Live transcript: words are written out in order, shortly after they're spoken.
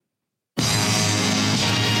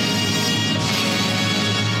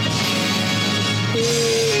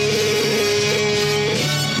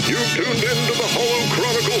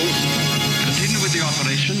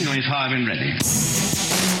25 and ready.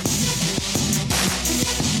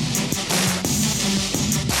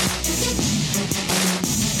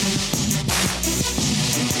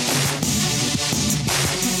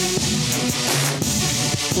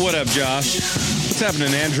 What up, Josh? What's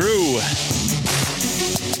happening, Andrew?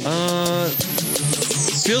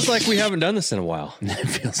 Feels like we haven't done this in a while. It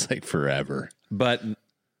feels like forever. But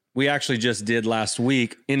we actually just did last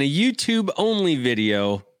week in a YouTube-only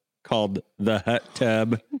video called The Hot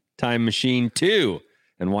Tub Time Machine 2.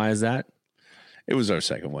 And why is that? It was our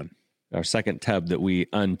second one. Our second tub that we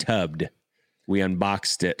untubbed. We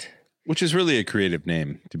unboxed it. Which is really a creative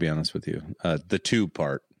name, to be honest with you. The two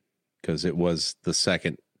part, because it was the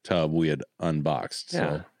second tub we had unboxed.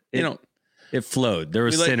 Yeah. So, It flowed. There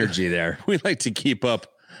was synergy there. We like to keep up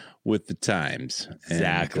with the times.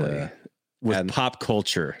 Exactly. And, with pop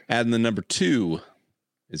culture. Adding the number 2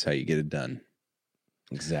 is how you get it done.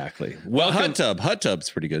 Exactly. Well, Hot Tub's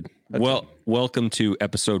pretty good. Welcome to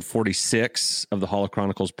episode 46 of the Holo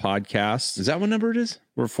Chronicles podcast. Is that what number it is?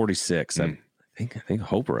 We're 46. I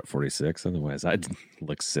hope we're at 46. Otherwise, I'd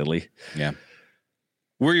look silly. Yeah.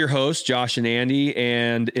 We're your hosts, Josh and Andy,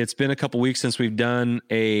 and it's been a couple weeks since we've done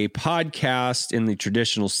a podcast in the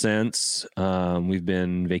traditional sense. We've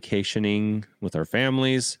been vacationing with our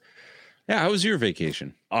families. Yeah, how was your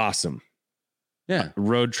vacation? Awesome. Yeah.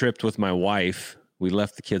 Road tripped with my wife. We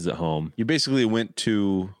left the kids at home. You basically went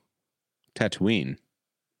to Tatooine.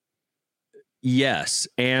 Yes,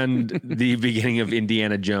 and the beginning of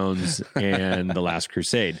Indiana Jones and The Last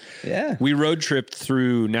Crusade. Yeah. We road tripped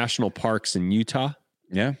through national parks in Utah.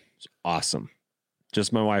 Yeah. It's awesome.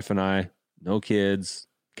 Just my wife and I, no kids.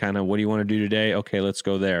 Kind of, what do you want to do today? Okay, let's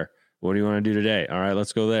go there. What do you want to do today? All right,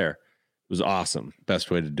 let's go there. It was awesome.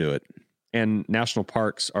 Best way to do it. And national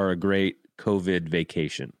parks are a great COVID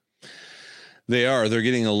vacation. They are. They're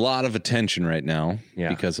getting a lot of attention right now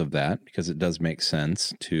because of that, because it does make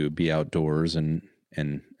sense to be outdoors and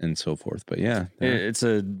so forth. But yeah, they're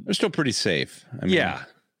still pretty safe. I mean, yeah.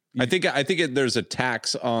 I think there's a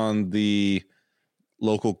tax on the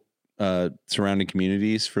local surrounding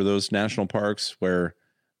communities for those national parks where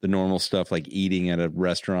the normal stuff like eating at a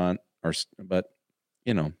restaurant but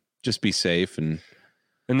just be safe. And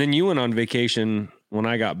then you went on vacation when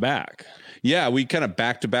I got back. Yeah, we kind of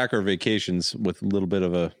back to back our vacations with a little bit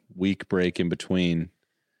of a week break in between,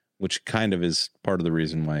 which kind of is part of the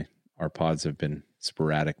reason why our pods have been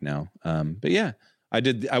sporadic now. But yeah, I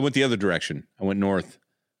went the other direction. I went north,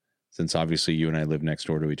 since obviously you and I live next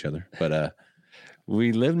door to each other. But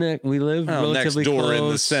we live relatively next door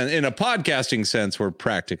close. in a podcasting sense, we're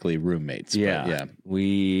practically roommates. Yeah,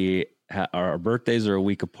 we our birthdays are a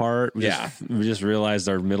week apart. We just realized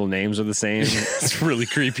our middle names are the same. It's really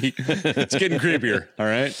creepy. It's getting creepier. All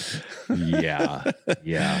right. Yeah.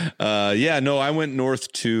 No, I went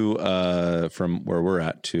north to from where we're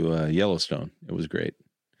at to Yellowstone. It was great,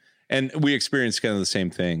 and we experienced kind of the same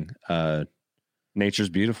thing. Nature's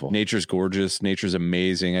beautiful. Nature's gorgeous. Nature's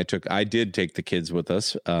amazing. I did take the kids with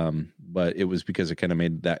us, but it was because I kind of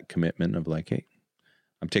made that commitment of like, hey,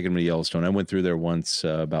 I'm taking them to Yellowstone. I went through there once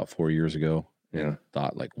about 4 years ago. And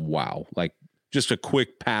thought like, wow, like just a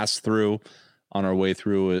quick pass through on our way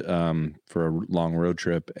through for a long road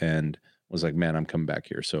trip, and was like, man, I'm coming back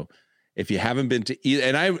here. So if you haven't been to either,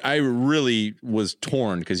 and I really was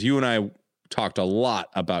torn because you and I talked a lot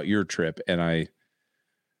about your trip, and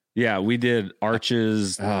we did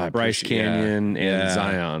Arches, Bryce Canyon, and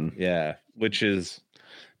Zion. Yeah, which is,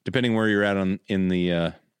 depending where you're at in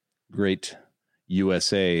the great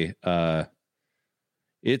USA,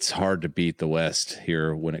 it's hard to beat the West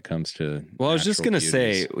here when it comes to. Well, I was just going to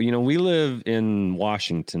say, we live in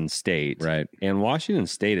Washington State, right? And Washington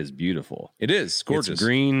State is beautiful. It is gorgeous. It's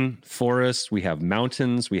green forest. We have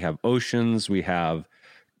mountains. We have oceans. We have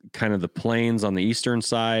kind of the plains on the eastern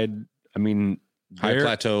side. I mean, high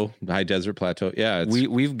desert plateau. Yeah,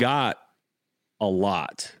 we've got a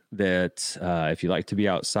lot that if you like to be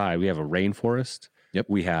outside, we have a rainforest. Yep.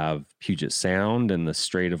 We have Puget Sound and the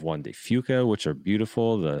Strait of Juan de Fuca, which are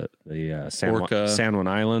beautiful. The San Juan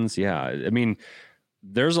Islands. Yeah. I mean,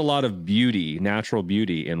 there's a lot of beauty, natural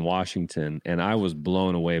beauty in Washington, and I was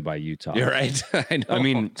blown away by Utah. You're right. I know. I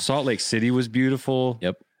mean, Salt Lake City was beautiful.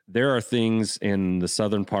 Yep. There are things in the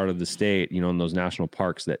southern part of the state, in those national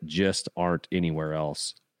parks that just aren't anywhere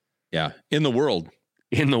else. Yeah. In the world.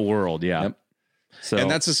 Yeah. Yep. So,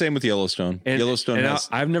 and that's the same with Yellowstone.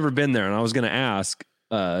 I've never been there, and I was going to ask,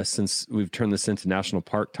 since we've turned this into national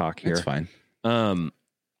park talk here. It's fine. I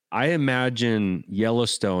imagine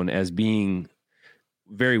Yellowstone as being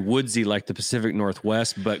very woodsy, like the Pacific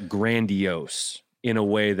Northwest, but grandiose in a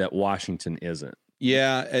way that Washington isn't.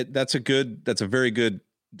 Yeah, that's a very good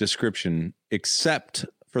description, except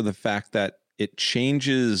for the fact that it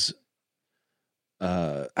changes.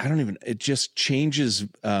 It just changes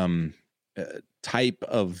type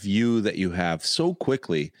of view that you have so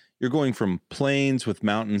quickly. You're going from plains with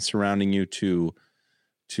mountains surrounding you to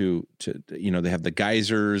they have the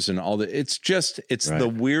geysers and all the. It's right. The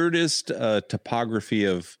weirdest topography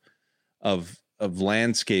of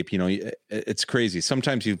landscape. It's crazy.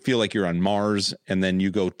 Sometimes you feel like you're on Mars, and then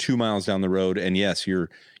you go 2 miles down the road, and yes, you're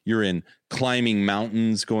in climbing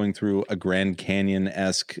mountains, going through a Grand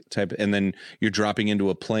Canyon-esque type, and then you're dropping into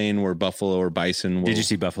a plain where buffalo or bison. Did you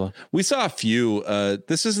see buffalo? We saw a few.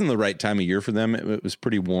 This isn't the right time of year for them. It was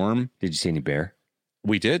pretty warm. Did you see any bear?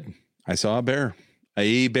 We did. I saw a bear.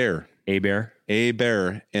 A bear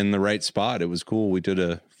in the right spot. It was cool. We did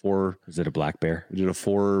Was it a black bear? We did a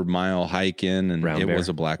 4-mile hike in, and it was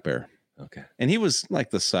a black bear. Okay. And he was like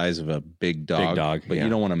the size of a big dog, but you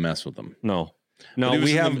don't want to mess with him. No,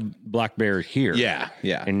 we have black bears here. Yeah.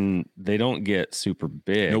 And they don't get super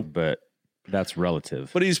big, but that's relative.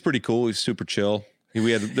 But he's pretty cool. He's super chill.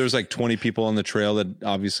 There's like 20 people on the trail that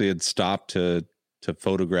obviously had stopped to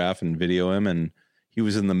photograph and video him, and he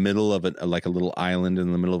was in the middle of a little island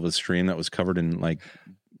in the middle of a stream that was covered in like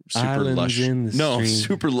super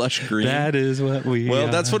lush green. That is what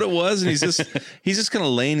that's what it was. And he's just kind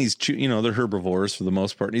of laying. They're herbivores for the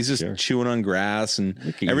most part. And he's just chewing on grass,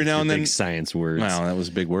 and every now and then science words. Wow, that was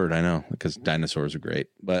a big word. I know, because dinosaurs are great,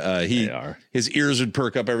 but his ears would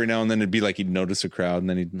perk up every now and then. It'd be like he'd notice a crowd, and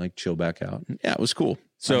then he'd like chill back out. And yeah, it was cool.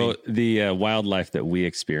 So the wildlife that we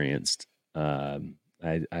experienced, I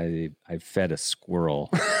fed a squirrel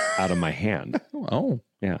out of my hand. Oh,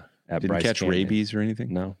 yeah. Didn't catch rabies or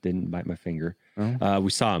anything? No, didn't bite my finger. Oh. We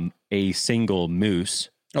saw a single moose.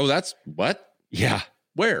 Oh, that's what? Yeah.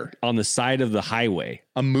 Where? On the side of the highway.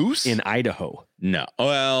 A moose? In Idaho. No.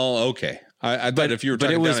 Well, okay. I thought if you were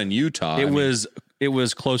talking down in Utah. It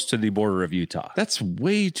was close to the border of Utah. That's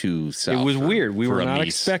way too south. It was weird. We were not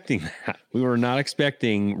expecting that. We were not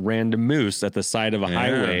expecting random moose at the side of a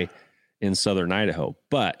highway in southern Idaho.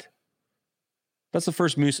 But that's the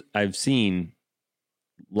first moose I've seen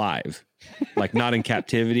live, like not in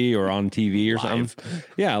captivity or on TV or something.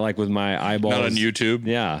 Yeah, like with my eyeballs. Not on YouTube.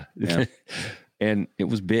 Yeah. And it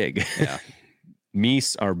was big. Yeah.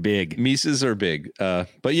 Meese are big. Meeses are big.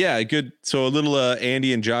 But yeah, good. So a little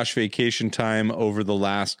Andy and Josh vacation time over the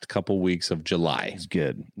last couple weeks of July. It's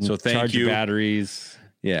good. So thank you. Your batteries.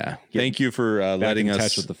 Yeah. Thank you for letting us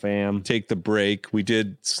touch with the fam. Take the break. We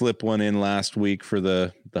did slip one in last week for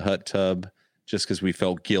the hot tub just because we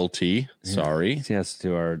felt guilty. Sorry. Yes,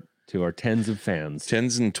 to our tens of fans.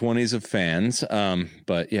 10s and 20s of fans.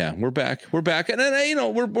 But yeah, we're back. We're back. And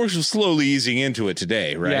then, we're slowly easing into it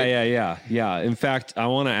today, right? Yeah. In fact, I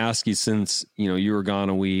want to ask you, since, you were gone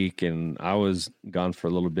a week and I was gone for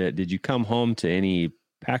a little bit, did you come home to any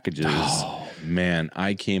packages? Oh, man,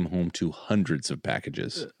 I came home to hundreds of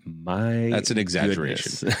packages. That's an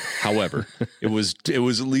exaggeration. However, it was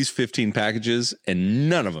at least 15 packages, and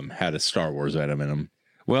none of them had a Star Wars item in them.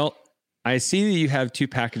 Well, I see that you have 2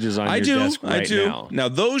 packages on your desk right now. Now,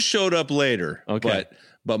 those showed up later. Okay.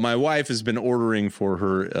 But my wife has been ordering for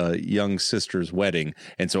her young sister's wedding,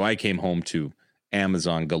 and so I came home to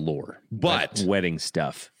Amazon galore. But wedding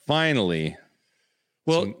stuff. Finally.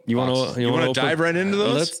 Well, you want to dive right into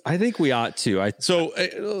those? I think we ought to.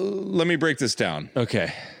 Let me break this down.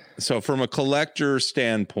 Okay. So from a collector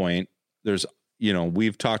standpoint, there's,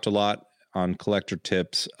 we've talked a lot on collector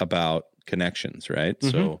tips about connections, right? Mm-hmm.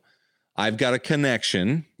 So I've got a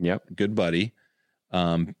connection. Yep. Good buddy,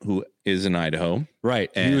 who is in Idaho. Right.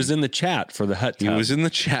 And he was in the chat for the hut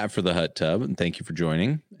tub. And thank you for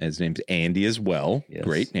joining. His name's Andy as well. Yes.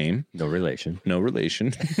 Great name. No relation.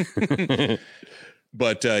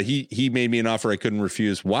 But he made me an offer I couldn't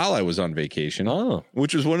refuse while I was on vacation. Oh.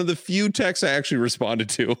 Which was one of the few texts I actually responded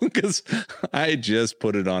to because I just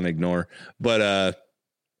put it on ignore. But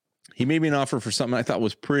he made me an offer for something I thought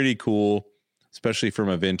was pretty cool, especially from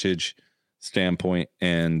a vintage standpoint.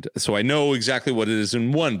 And so I know exactly what it is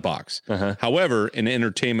in one box. Uh-huh. However, in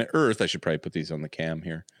Entertainment Earth, I should probably put these on the cam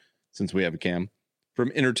here since we have a cam.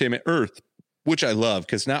 From Entertainment Earth, which I love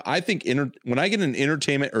because now I think when I get an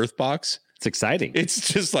Entertainment Earth box, it's exciting.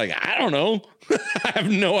 It's just like, I don't know. I have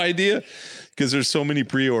no idea because there's so many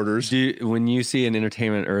pre-orders. When you see an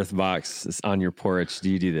Entertainment Earth box on your porch, do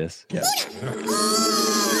you do this? Yes.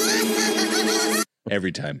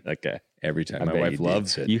 Every time. Okay. Every time. My wife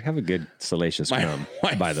loves it. You have a good salacious crumb,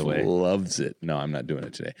 by the way. Loves it. No, I'm not doing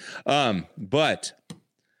it today. But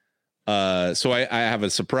So I have a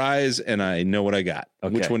surprise, and I know what I got.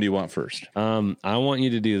 Okay. Which one do you want first? I want you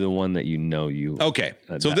to do the one that you. Okay.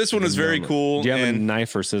 So this one is very cool. Do you have a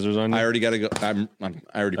knife or scissors on you? I already got to go. I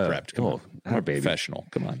already prepped. Come on. I'm a baby. Professional.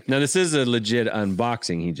 Come on. Now, this is a legit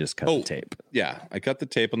unboxing. He just cut the tape. Yeah. I cut the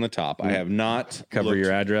tape on the top. I have not cover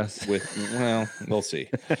your address well, we'll see.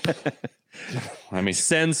 I mean,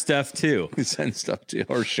 send stuff too. Send stuff to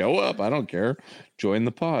or show up. I don't care. Join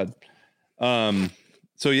the pod.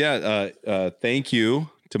 So yeah, thank you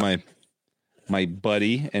to my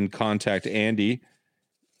buddy and contact Andy.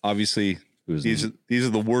 Obviously, these are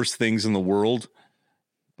the worst things in the world,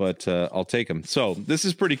 but I'll take them. So this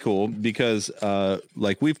is pretty cool because,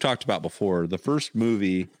 like we've talked about before, the first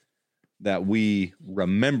movie that we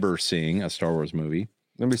remember seeing, a Star Wars movie,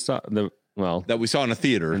 that we saw in a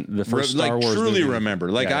theater, the first Star Wars truly movie.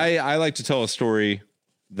 Remember. Like I like to tell a story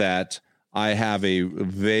that I have a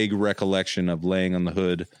vague recollection of laying on the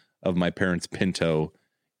hood of my parents' Pinto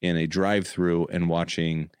in a drive-through and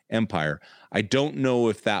watching Empire. I don't know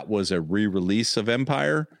if that was a re-release of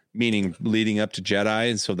Empire, meaning leading up to Jedi,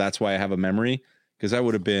 and so that's why I have a memory, because I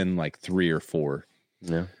would have been like 3 or 4.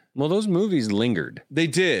 Yeah. Well, those movies lingered. They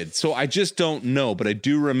did. So I just don't know, but I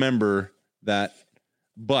do remember that.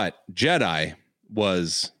 But Jedi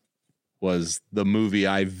was the movie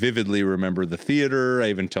I vividly remember. The theater. I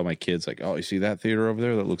even tell my kids, like, oh, you see that theater over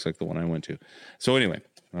there? That looks like the one I went to. So anyway,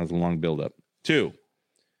 that was a long build up. 2,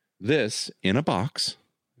 this in a box,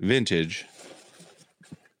 vintage.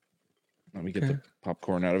 Let me get the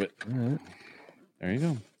popcorn out of it. All right. There you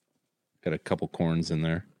go. Got a couple corns in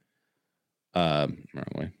there. Wrong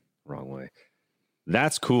way.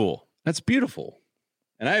 That's cool. That's beautiful.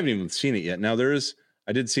 And I haven't even seen it yet. Now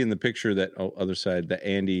I did see in the picture that other side that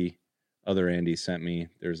other Andy sent me.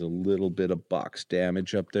 There's a little bit of box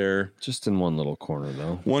damage up there. Just in one little corner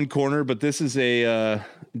though. One corner, but this is a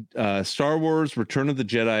Star Wars Return of the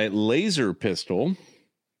Jedi laser pistol.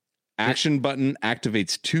 Action button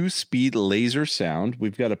activates 2-speed laser sound.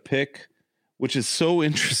 We've got a pick, which is so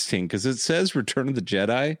interesting because it says Return of the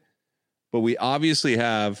Jedi, but we obviously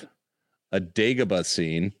have a Dagobah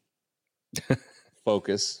scene.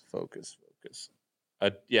 Focus.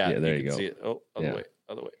 Yeah, there you go. See it. Oh, other way.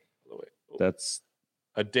 Oh. That's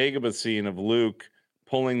a Dagobah scene of Luke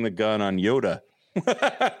pulling the gun on Yoda.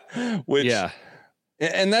 Which, yeah.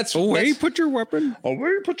 And that's where you put your weapon. That's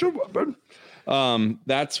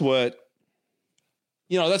what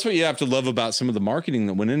you have to love about some of the marketing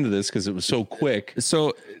that went into this, because it was so quick.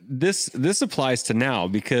 So this applies to now,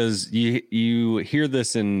 because you hear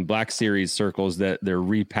this in Black Series circles that they're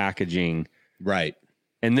repackaging. Right.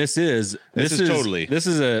 And this is an early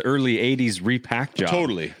 80s repack job.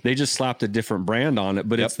 Totally. They just slapped a different brand on it,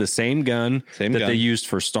 but it's the same gun they used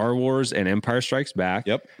for Star Wars and Empire Strikes Back.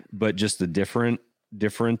 Yep. But just a different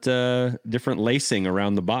lacing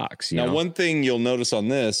around the box. Now, one thing you'll notice on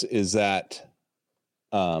this is that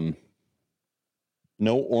no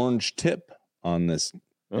orange tip on this.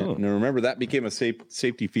 Oh. Now, remember, that became a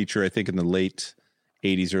safety feature, I think, in the late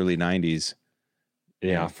 80s, early 90s.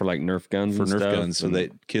 Yeah, for like Nerf guns. So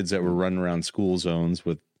that kids that were running around school zones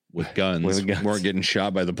with guns weren't getting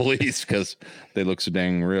shot by the police because they look so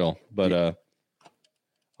dang real. But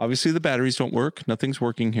obviously the batteries don't work. Nothing's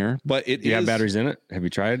working here. But you have batteries in it? Have you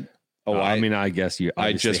tried? Oh, I mean, I guess you.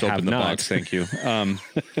 I just opened the box. Thank you.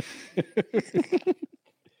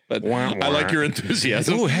 But I like your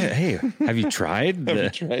enthusiasm. Oh, hey, have you tried? Have you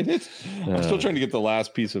tried it? I'm still trying to get the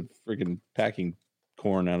last piece of freaking packing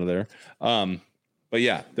corn out of there. But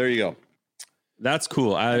yeah, there you go. That's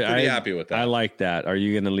cool. I'm pretty happy with that. I like that. Are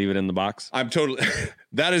you going to leave it in the box? I'm totally.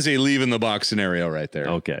 That is a leave in the box scenario right there.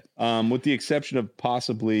 Okay. With the exception of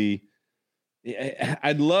possibly,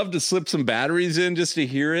 I'd love to slip some batteries in just to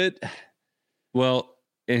hear it. Well,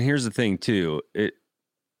 and here's the thing too.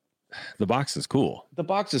 The box is cool. The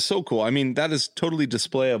box is so cool. I mean, that is totally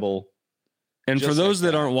displayable. And for those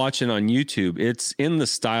that aren't watching on YouTube, it's in the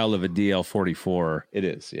style of a DL-44. It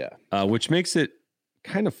is, yeah. Which makes it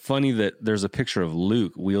kind of funny that there's a picture of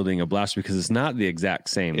Luke wielding a blaster, because it's not the exact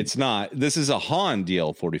same. It's not. This is a Han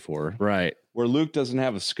DL-44. Right. Where Luke doesn't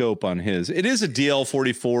have a scope on his. It is a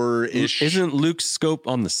DL-44-ish. Isn't Luke's scope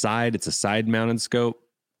on the side? It's a side-mounted scope.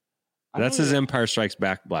 That's his Empire Strikes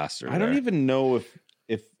Back blaster. I don't even know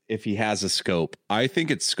if he has a scope. I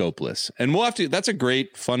think it's scopeless. And we'll have to, that's a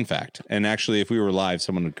great fun fact. And actually, if we were live,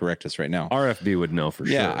 someone would correct us right now. RFB would know for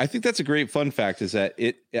sure. Yeah, I think that's a great fun fact, is that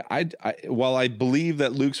while I believe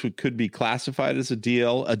that Luke's could be classified as a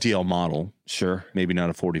DL model. Sure. Maybe not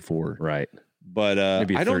a 44. Right. But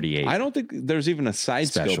maybe 38. I don't think there's even a side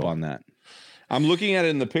scope on that. I'm looking at it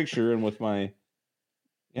in the picture, and with my,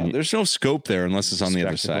 there's no scope there unless it's on the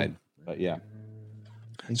other side. But yeah.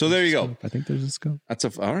 So there you go. I think there's a scope. That's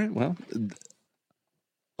all right. Well,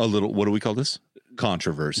 a little, what do we call this?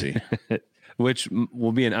 Controversy. Which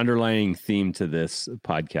will be an underlying theme to this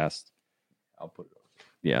podcast. I'll put it over.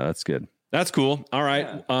 Yeah, that's good. That's cool. All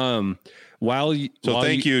right. Yeah.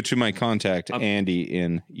 Thank you to my contact, Andy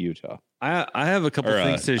in Utah. I have a couple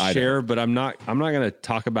things to share, but I'm not going to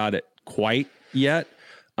talk about it quite yet.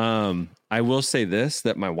 I will say this,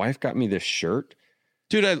 that my wife got me this shirt.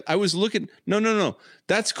 Dude, I was looking. No.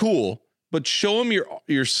 That's cool. But show them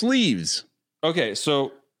your sleeves. Okay.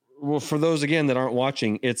 So, well, for those again that aren't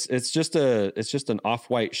watching, it's just an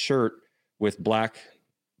off-white shirt with black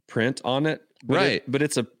print on it. But right.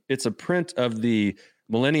 It's a print of the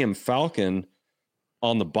Millennium Falcon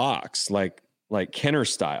on the box, like Kenner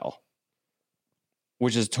style,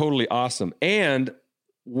 which is totally awesome. And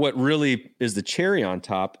what really is the cherry on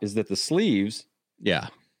top is that the sleeves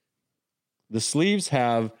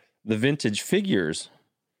have the vintage figures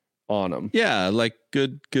on them. Yeah, like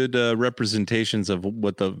good representations of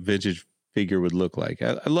what the vintage figure would look like.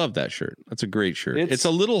 I love that shirt. That's a great shirt. It's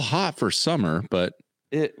a little hot for summer, but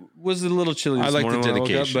it was a little chilly this morning. I like the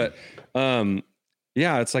dedication. But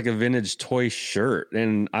yeah, it's like a vintage toy shirt.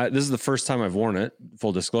 And this is the first time I've worn it,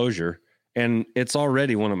 full disclosure. And it's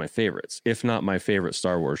already one of my favorites, if not my favorite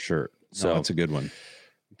Star Wars shirt. So that's a good one.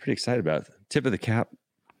 I'm pretty excited about it. Tip of the cap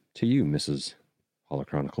to you, Mrs.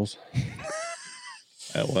 Holochronicles.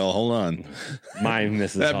 Well, hold on. My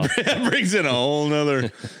Mrs. That brings in a whole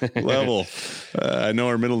nother level. I know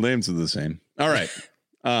our middle names are the same. All right.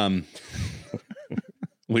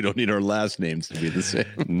 We don't need our last names to be the same.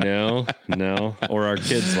 No. Or our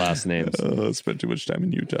kids' last names. Spent too much time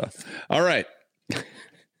in Utah. All right.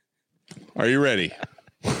 Are you ready?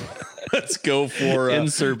 Let's go for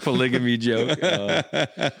insert polygamy joke.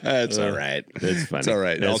 That's all right. It's funny. It's all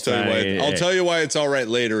right. I'll tell you why it's all right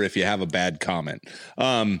later if you have a bad comment.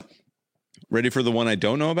 Ready for the one I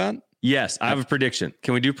don't know about? Yes, I have a prediction.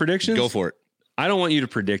 Can we do predictions? Go for it. I don't want you to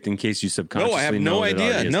predict in case you subconsciously. No, I have no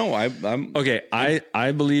idea. No, I'm okay.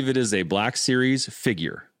 I believe it is a Black Series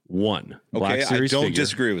figure. One. Black Series I don't figure.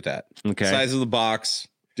 Disagree with that. Okay. Size of the box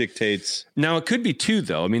dictates. Now it could be two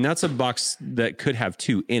though. I mean, that's a box that could have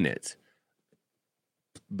two in it.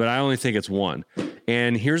 But I only think it's one.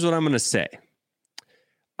 And here's what I'm going to say.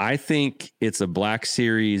 I think it's a Black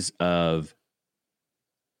Series of.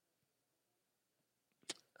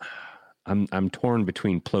 I'm torn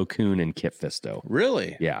between Plo Koon and Kit Fisto.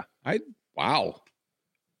 Really? Yeah. Wow.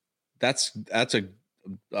 That's a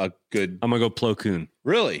good. I'm gonna go Plo Koon.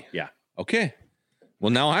 Really? Yeah. Okay.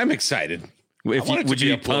 Well, now I'm excited. Would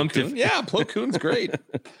you be pumped? Yeah, Plo Koon's great.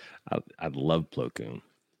 I'd love Plo Koon.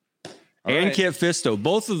 And Kit Fisto.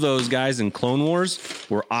 Both of those guys in Clone Wars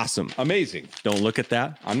were awesome. Amazing. Don't look at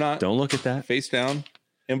that. I'm not. Don't look at that. Face down.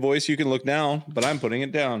 Invoice, you can look down, but I'm putting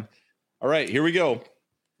it down. All right, here we go.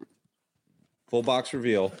 Full box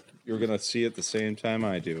reveal. You're going to see it the same time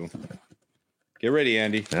I do. Get ready,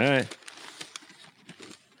 Andy. All right.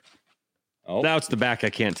 Oh. Now it's the back. I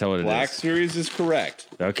can't tell what it is. Black Series is correct.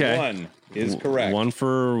 Okay. One is correct. One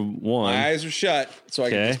for one. My eyes are shut, so I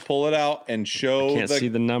can just pull it out and show can't see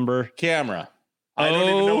the number. Camera. I don't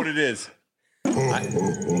even know what it is.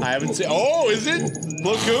 I haven't seen. Oh, is it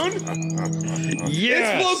Plo Koon?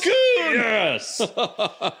 Yes. It's Plo Koon.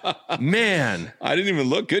 Yes. Man. I didn't even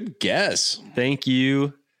look. Good guess. Thank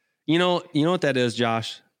you. You know what that is,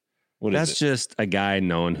 Josh? That's just a guy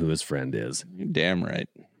knowing who his friend is. You're damn right.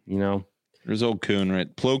 You know? There's old Koon,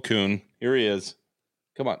 right? Plo Koon. Here he is.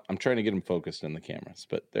 Come on. I'm trying to get him focused in the cameras,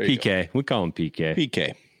 but there you go. PK. We call him PK.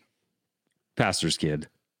 PK. Pastor's kid.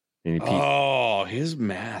 Oh, his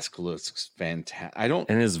mask looks fantastic.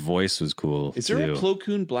 And his voice was cool. Is there a Plo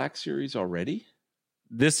Koon Black Series already?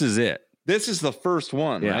 This is it. This is the first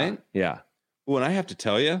one, right? Yeah. Oh, and I have to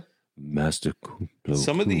tell you, Master Plo Koon.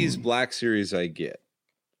 Some of these Black Series I get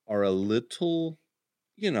are a little,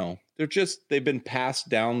 they've been passed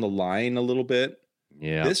down the line a little bit.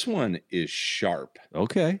 Yeah. This one is sharp.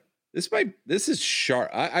 Okay. This is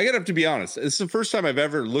sharp. I gotta have to be honest. It's the first time I've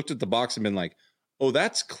ever looked at the box and been like, oh,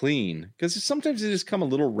 that's clean. Because sometimes they just come a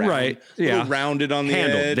little round, right? Yeah, rounded on the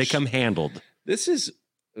edge. They come handled. This is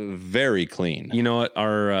very clean. You know what?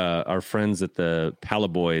 Our friends at the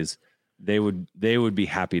Palaboys, they would be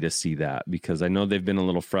happy to see that, because I know they've been a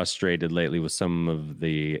little frustrated lately with some of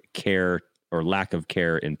the care or lack of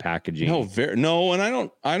care in packaging. No, and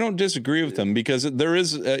I don't disagree with them, because there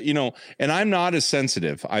is, and I'm not as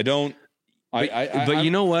sensitive. I don't. But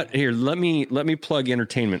you know what? Here, let me plug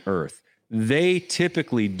Entertainment Earth. They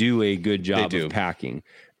typically do a good job of packing.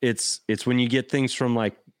 It's when you get things from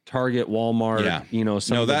like Target, Walmart, you know,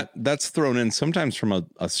 that's thrown in sometimes from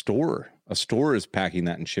a store. A store is packing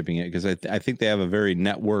that and shipping it because I think they have a very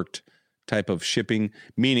networked type of shipping,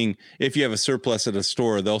 meaning if you have a surplus at a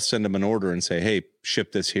store, they'll send them an order and say, hey,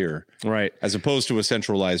 ship this here. Right. As opposed to a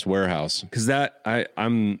centralized warehouse. Because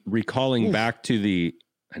I'm recalling back to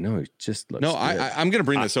I know it just looks good. I'm going to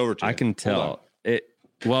bring this over to you. I can tell it.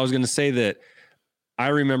 Well, I was going to say that I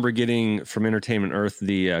remember getting from Entertainment Earth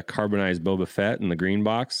the carbonized Boba Fett in the green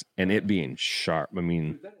box and it being sharp. I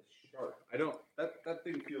mean, that is sharp. That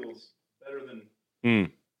thing feels better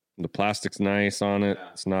than. The plastic's nice on it. Yeah.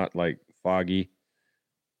 It's not like foggy.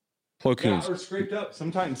 Plo Koon's or scraped up.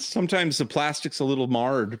 Sometimes the plastic's a little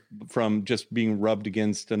marred from just being rubbed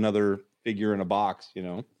against another figure in a box, you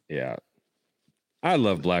know? Yeah. I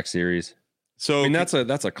love Black Series. So I mean, that's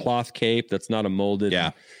a cloth cape. That's not a molded.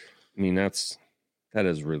 Yeah. I mean, that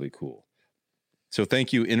is really cool. So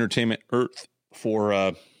thank you, Entertainment Earth,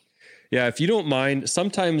 for if you don't mind,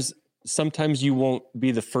 sometimes you won't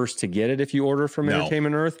be the first to get it if you order from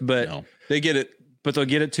Entertainment Earth, but they get it. But they'll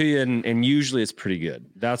get it to you, and usually it's pretty good.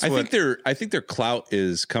 I think their clout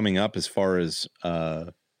is coming up as far as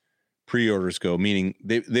pre-orders go. Meaning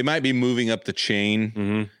they might be moving up the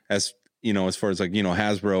chain as you know, as far as like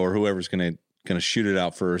Hasbro or whoever's gonna shoot it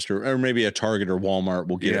out first, or maybe a Target or Walmart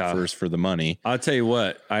will get it first for the money. I'll tell you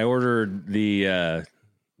what, I ordered the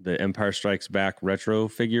Empire Strikes Back retro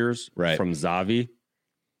figures from Zavvi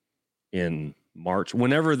in March,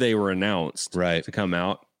 whenever they were announced to come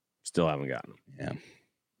out. Still haven't gotten them. Yeah.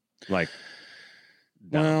 Like,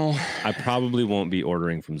 well, I probably won't be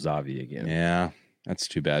ordering from Zavvi again. Yeah. That's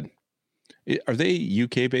too bad. Are they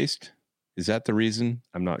UK based? Is that the reason?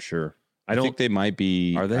 I'm not sure. I think they might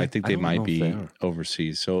be. Are they? I think they might be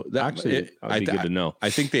overseas. So that'd be good to know.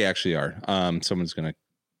 I think they actually are. Someone's going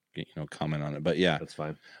to, comment on it, but yeah, that's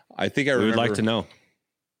fine. I think I would like to know.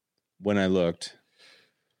 When I looked,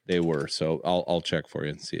 they were. So I'll check for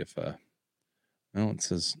you and see if, it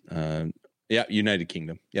says, United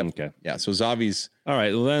Kingdom. Yep. Okay. Yeah. So Zavvi's. All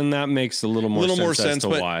right. Well, then that makes a little more sense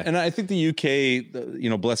as to why. And I think the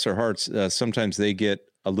UK, bless their hearts, sometimes they get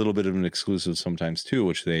a little bit of an exclusive sometimes too,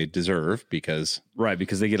 which they deserve because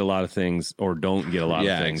they get a lot of things or don't get a lot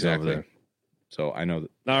of things over there. So I know that.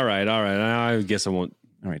 All right. I guess I won't.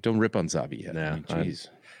 All right. Don't rip on Zavvi yet. Nah, jeez.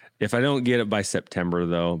 If I don't get it by September,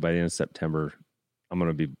 though, by the end of September, I'm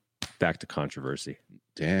going to be back to controversy.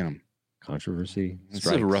 Damn. Controversy. This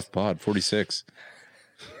is a rough pod. 46.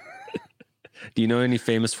 Do you know any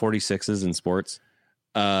famous 46s in sports?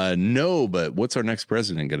 No, but what's our next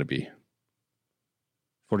president going to be?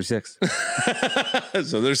 46.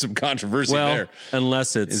 So there's some controversy there.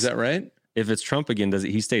 Unless is that right? If it's Trump again,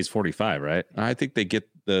 he stays 45, right? I think they get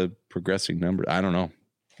the progressing number. I don't know.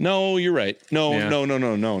 No, you're right.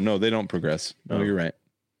 No, they don't progress. No, you're right.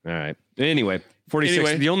 All right. Anyway,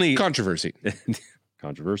 46. The only controversy.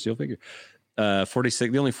 Controversial figure.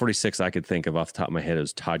 46. The only 46 I could think of off the top of my head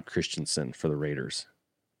is Todd Christensen for the Raiders.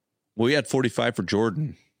 Well, we had 45 for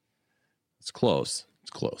Jordan. It's close.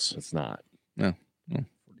 It's not. No.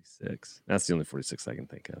 46. That's the only 46 I can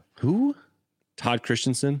think of. Who? Todd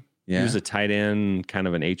Christensen. Yeah. He was a tight end, kind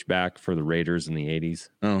of an H-back for the Raiders in the 80s.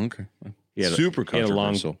 Oh, okay. He had super controversial. He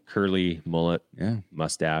had a long curly mullet. Yeah.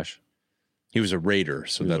 Mustache. He was a Raider,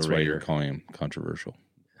 so that's why you're calling him controversial.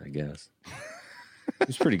 I guess.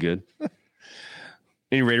 He's pretty good.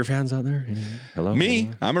 Any Raider fans out there? Hello? Me?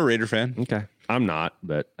 I'm a Raider fan. Okay. I'm not,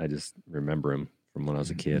 but I just remember him from when I was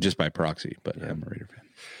a kid. Just by proxy, but yeah. I'm a Raider fan.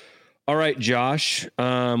 All right, Josh.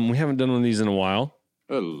 We haven't done one of these in a while.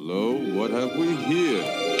 Hello, what have we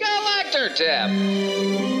here? Collector Tip!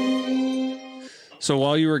 So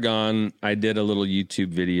while you were gone, I did a little YouTube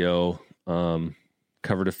video,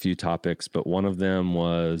 covered a few topics, but one of them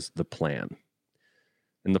was the plan.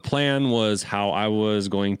 And the plan was how I was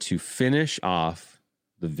going to finish off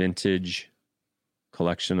the vintage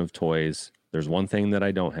collection of toys. There's one thing that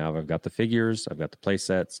I don't have. I've got the figures, I've got the play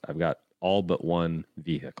sets, I've got all but one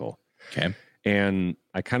vehicle. Okay. And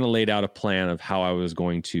I kind of laid out a plan of how I was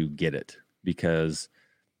going to get it, because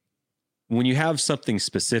when you have something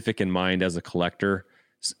specific in mind as a collector,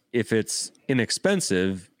 if it's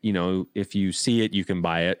inexpensive, if you see it, you can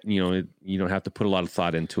buy it. You don't have to put a lot of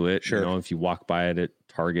thought into it. Sure. If you walk by it at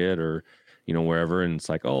Target or, wherever, and it's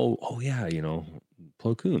like, oh yeah,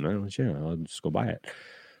 Plo Koon, I'll just go buy it.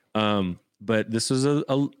 But this is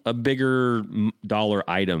a bigger dollar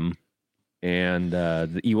item. And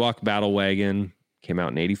the Ewok Battle Wagon came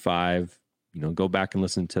out in 85. Go back and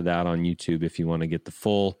listen to that on YouTube if you want to get the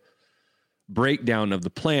full breakdown of the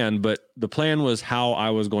plan. But the plan was how I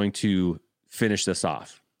was going to finish this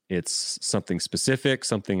off. it's something specific,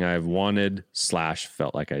 something I've wanted /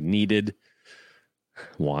 felt like I needed.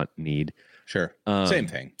 Need. Sure. Same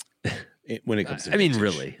thing. When it comes to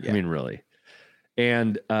really.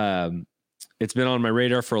 And it's been on my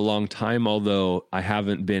radar for a long time, although I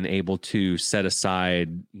haven't been able to set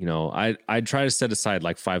aside, I'd try to set aside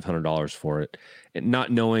like $500 for it, and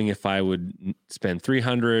not knowing if I would spend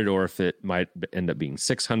 $300 or if it might end up being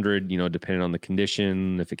 $600, depending on the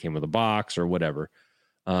condition, if it came with a box or whatever.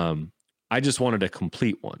 I just wanted a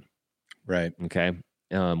complete one. Right. Okay.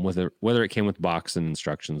 Whether it came with box and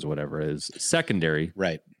instructions, whatever is secondary.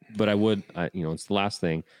 Right. But it's the last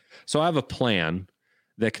thing. So I have a plan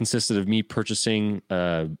that consisted of me purchasing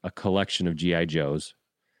a collection of G.I. Joes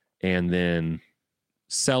and then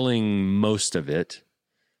selling most of it,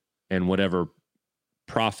 and whatever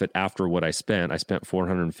profit after what I spent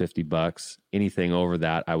 $450. Anything over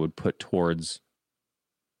that I would put towards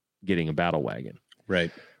getting a battle wagon.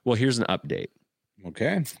 Right. Well, here's an update.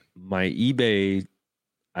 Okay. My eBay,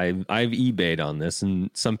 I've eBayed on this,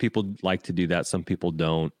 and some people like to do that. Some people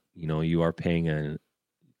don't. You are paying a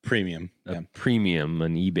premium premium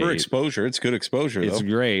on eBay for exposure. It's good exposure. It's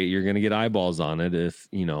great. You're going to get eyeballs on it if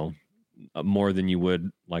more than you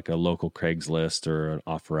would like a local Craigslist or an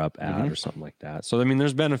OfferUp ad or something like that. So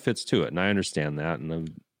there's benefits to it, and I understand that. And I've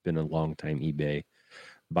been a long time eBay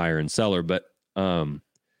buyer and seller, but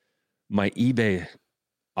my eBay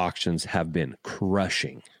auctions have been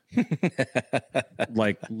crushing.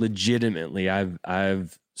 Like legitimately,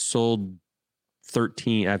 I've sold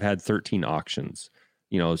 13. I've had 13 auctions.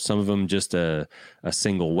 Some of them just a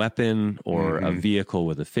single weapon or a vehicle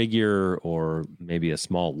with a figure or maybe a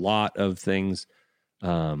small lot of things.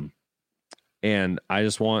 And I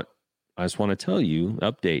just want to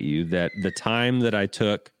update you that the time that I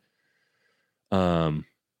took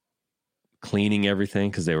cleaning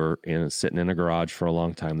everything, because they were sitting in a garage for a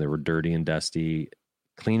long time, they were dirty and dusty,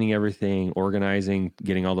 cleaning everything, organizing,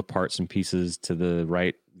 getting all the parts and pieces to the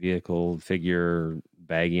right vehicle, figure,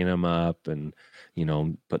 bagging them up, and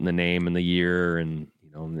putting the name and the year, and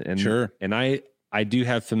sure. And I do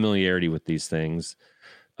have familiarity with these things,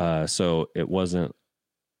 so it wasn't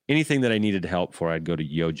anything that I needed help for. I'd go to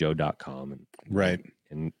yojo.com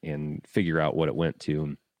and figure out what it went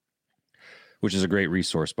to, which is a great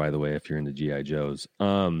resource, by the way, if you're into G.I. Joes.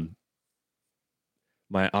 My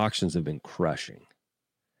auctions have been crushing,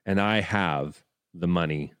 and I have the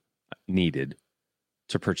money needed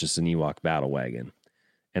to purchase an Ewok battle wagon.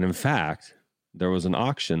 And in fact, there was an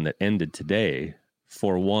auction that ended today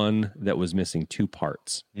for one that was missing 2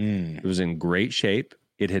 parts. It was in great shape.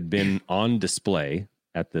 It had been on display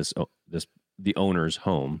at the owner's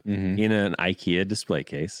home in an IKEA display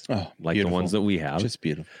case, like beautiful. The ones that we have. Just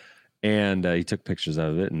beautiful. And he took pictures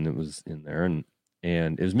of it, and it was in there, and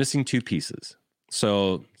it was missing 2 pieces.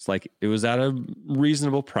 So it's like it was at a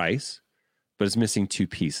reasonable price, but it's missing 2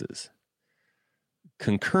 pieces.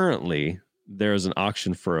 Concurrently, there's an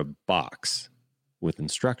auction for a box with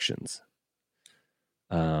instructions.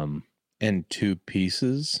 And 2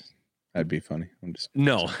 pieces? That'd be funny.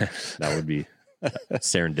 No, that would be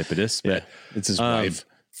serendipitous, but it's his wife.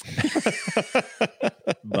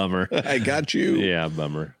 Bummer. I got you. Yeah,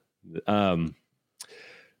 bummer.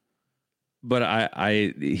 But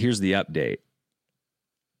I here's the update.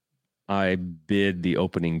 I bid the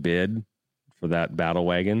opening bid for that battle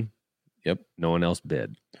wagon. Yep. No one else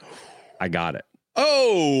bid. I got it.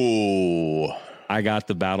 Oh, I got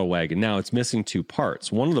the battle wagon. Now it's missing 2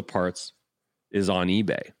 parts. One of the parts is on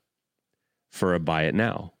eBay for a buy it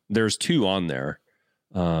now. There's 2 on there.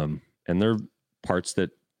 And they're parts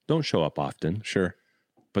that don't show up often. Sure.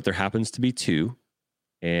 But there happens to be 2,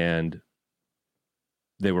 and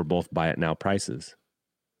they were both buy it now prices.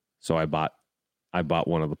 So I bought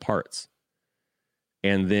one of the parts.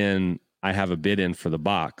 And then I have a bid in for the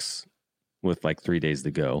box with like 3 days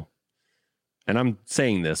to go. And I'm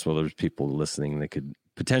saying this while there's people listening that could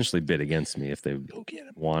potentially bid against me if they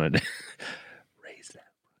wanted to raise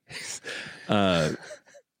that.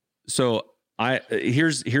 So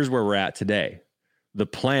here's where we're at today. The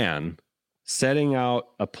plan, setting out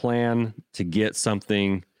a plan to get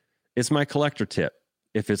something, it's my collector tip.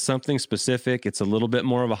 If it's something specific, it's a little bit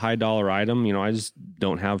more of a high dollar item. I just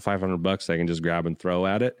don't have $500 I can just grab and throw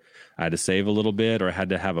at it. I had to save a little bit, or I had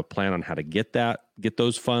to have a plan on how to get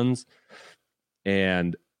those funds.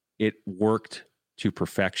 And it worked to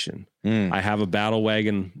perfection. I have a battle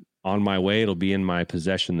wagon on my way. It'll be in my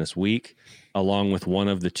possession this week, along with one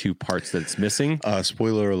of the 2 parts that it's missing.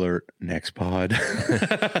 Spoiler alert, next pod.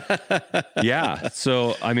 Yeah.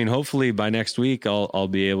 So, hopefully by next week, I'll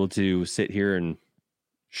be able to sit here and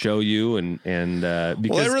show you and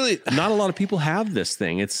because not a lot of people have this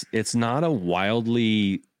thing. It's not a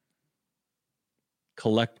wildly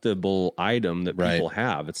collectible item that people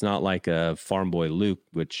have. It's not like a Farm Boy Luke,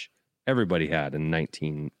 which everybody had in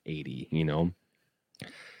 1980, you know.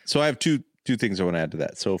 So I have two things I want to add to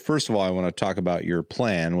that. So first of all, I want to talk about your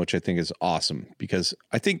plan, which I think is awesome, because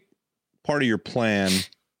I think part of your plan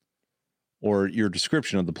or your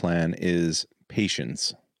description of the plan is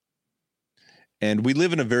patience. And we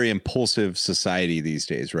live in a very impulsive society these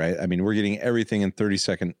days, right? I mean, we're getting everything in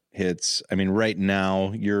 30-second hits. I mean, right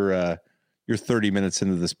now you're 30 minutes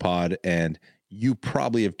into this pod and you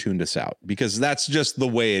probably have tuned us out because that's just the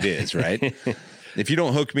way it is, right? If you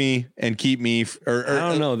don't hook me and keep me, or I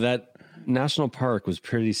don't know, that national park was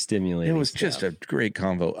pretty stimulating. It was just a great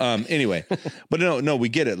convo. Anyway, but no, we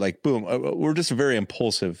get it. Like, boom, we're just a very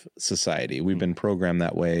impulsive society. We've been programmed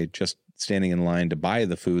that way. Just standing in line to buy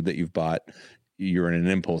the food that you've bought, you're in an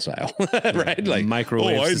impulse aisle, right? Like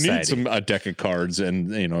microwave. I society. need a deck of cards and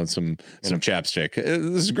some chapstick.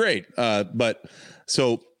 This is great. But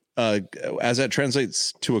so as that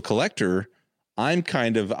translates to a collector, I'm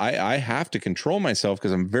kind of I have to control myself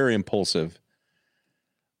because I'm very impulsive.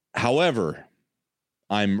 However,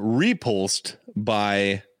 I'm repulsed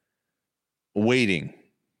by waiting.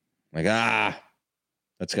 Like,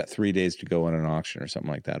 that's got 3 days to go on an auction or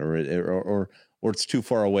something like that, or it's too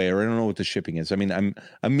far away, or I don't know what the shipping is. I mean, I'm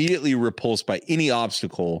immediately repulsed by any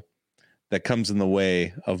obstacle that comes in the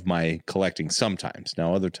way of my collecting sometimes.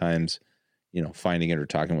 Now, other times, finding it or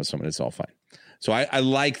talking with someone, it's all fine. So I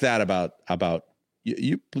like that about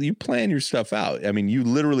you plan your stuff out. I mean, you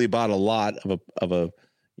literally bought a lot of a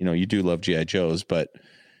you do love G.I. Joes, but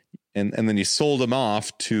and then you sold them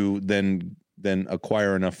off to then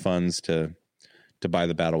acquire enough funds to buy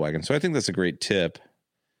the battle wagon. So I think that's a great tip.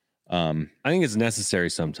 I think it's necessary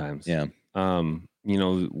sometimes. Yeah.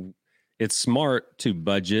 It's smart to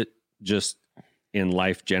budget just in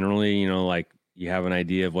life generally, like you have an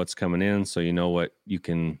idea of what's coming in, so you know what you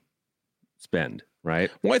can spend, right?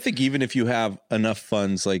 Well, I think even if you have enough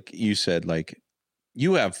funds, like you said, like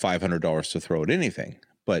you have $500 to throw at anything,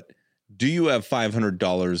 but do you have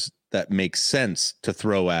 $500 that makes sense to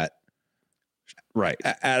throw at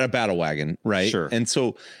a battle wagon, right? Sure. And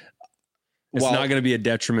so it's not going to be a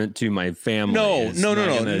detriment to my family. No.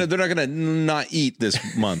 They're not going to not eat this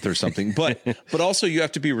month or something. But also you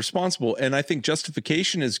have to be responsible. And I think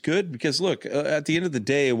justification is good because look, at the end of the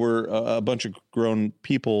day, we're a bunch of grown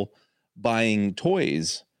people buying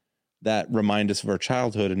toys that remind us of our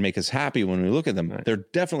childhood and make us happy when we look at them. Right. They're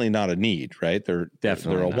definitely not a need, right? They're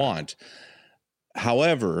a want.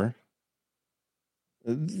 However,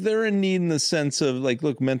 they're in need in the sense of like,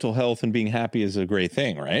 look, mental health and being happy is a great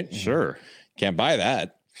thing, right? Sure. Can't buy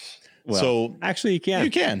that. Well, so actually you can.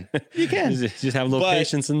 You can. Just have a little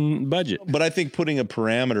patience and budget. But I think putting a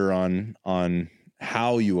parameter on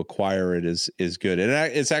how you acquire it is good. And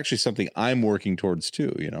it's actually something I'm working towards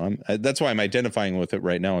too. That's why I'm identifying with it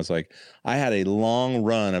right now. It's like, I had a long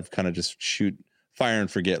run of kind of just shoot, fire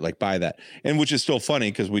and forget, like buy that. And which is still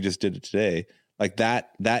funny because we just did it today. Like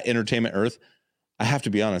that Entertainment Earth, I have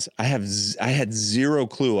to be honest, I had zero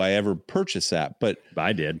clue I ever purchased that, but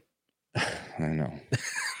I did. I know.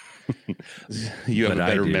 You have a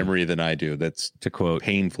better memory than I do. That's, to quote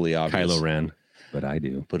painfully obvious. Kylo Ren, but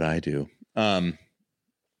I do.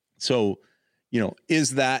 So,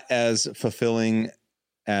 is that as fulfilling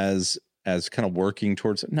as kind of working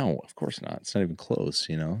towards it? No, of course not. It's not even close,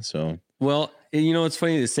 so. Well, it's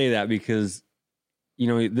funny to say that because,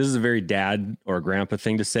 this is a very dad or grandpa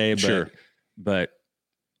thing to say, but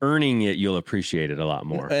earning it, you'll appreciate it a lot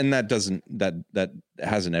more. And that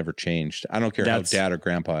hasn't ever changed. I don't care how dad or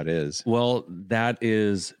grandpa it is. Well, that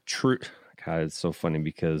is true. God, it's so funny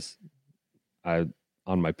because on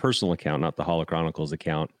my personal account, not the Holo Chronicles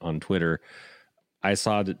account on Twitter, I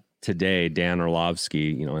saw today Dan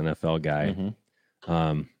Orlovsky, NFL guy.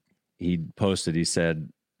 Mm-hmm. He posted, he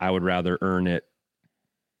said, I would rather earn it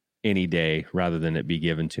any day rather than it be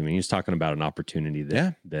given to me. He was talking about an opportunity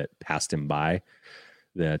that passed him by.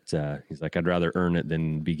 That he's like, I'd rather earn it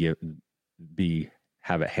than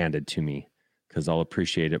have it handed to me because I'll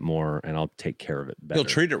appreciate it more and I'll take care of it better. He'll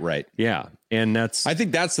treat it right. Yeah. And I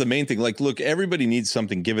think that's the main thing. Like, look, everybody needs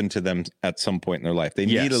something given to them at some point in their life. They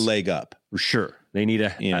need a leg up. Sure. They need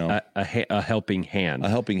a helping hand. A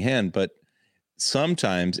helping hand. But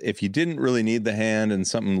sometimes if you didn't really need the hand and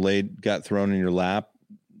something got thrown in your lap,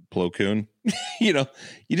 Plo Koon, you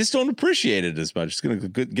just don't appreciate it as much. It's going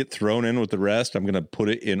to get thrown in with the rest. I'm going to put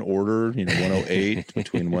it in order, 108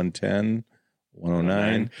 between 110,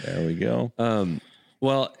 109. There we go.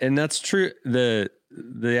 Well, and that's true. The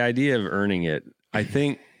idea of earning it, I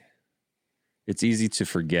think it's easy to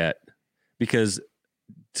forget because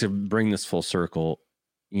to bring this full circle,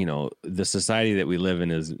 you know, the society that we live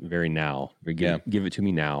in is very now. Give it to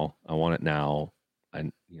me now. I want it now.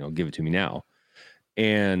 And, you know, give it to me now.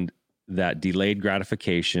 And that delayed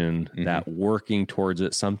gratification, that working towards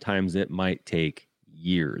it, sometimes it might take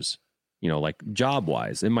years, you know, like job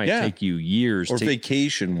wise, it might take you years or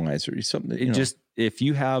vacation wise or something. It just, if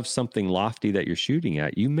you have something lofty that you're shooting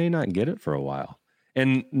at, you may not get it for a while.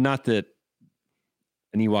 And not that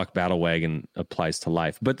an Ewok battle wagon applies to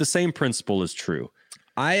life, but the same principle is true.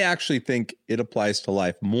 I actually think it applies to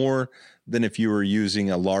life more than if you were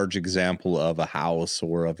using a large example of a house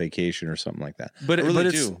or a vacation or something like that. But,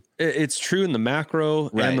 it's true in the macro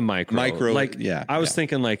and the micro. Like, I was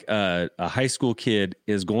thinking like a high school kid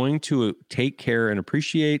is going to take care and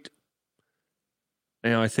appreciate.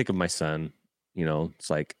 You know, I think of my son, you know, it's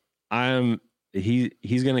like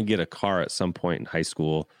he's going to get a car at some point in high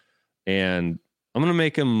school, and I'm going to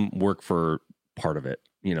make him work for part of it,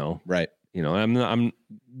 you know? Right. You know,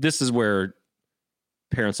 this is where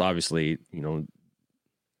parents, obviously, you know,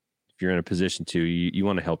 if you're in a position to, you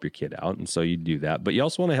want to help your kid out. And so you do that, but you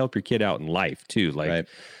also want to help your kid out in life too. Like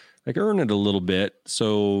earn it a little bit.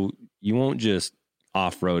 So you won't just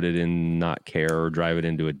off-road it and not care or drive it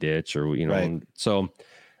into a ditch or, you know, so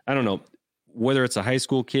I don't know whether it's a high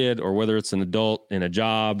school kid or whether it's an adult in a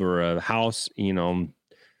job or a house, you know,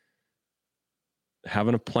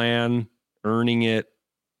 having a plan, earning it,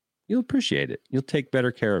 you'll appreciate it. You'll take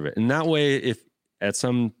better care of it. And that way, if at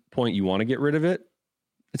some point you want to get rid of it,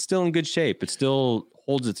 it's still in good shape. It still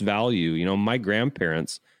holds its value. You know, my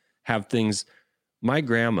grandparents have things. My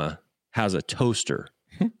grandma has a toaster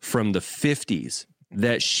from the 50s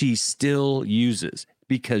that she still uses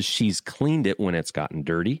because she's cleaned it when it's gotten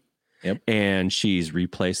dirty. Yep. And she's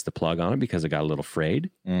replaced the plug on it because it got a little frayed.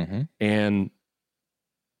 Mm-hmm. And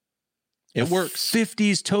it works.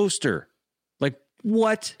 50s toaster. Like,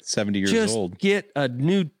 what? 70 years old. Get a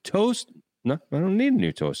new toast? No, I don't need a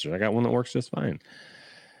new toaster. I got one that works just fine.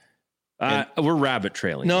 We're rabbit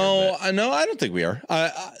trailing. No, I don't think we are.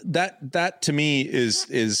 That to me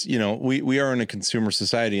is, you know, we are in a consumer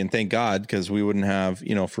society, and thank God, because we wouldn't have,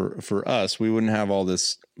 you know, for us, we wouldn't have all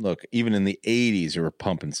this. Look, even in the 80s, we were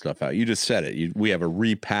pumping stuff out. You just said it. We have a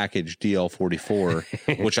repackaged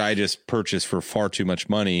DL44, which I just purchased for far too much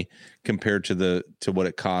money compared to what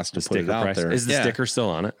it cost to put it out there. Is the sticker still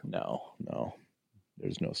on it? No,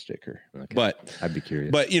 there's no sticker. Okay. But I'd be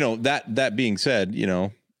curious. But you know, that being said, you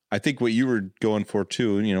know, I think what you were going for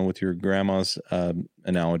too, you know, with your grandma's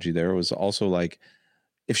analogy there was also like,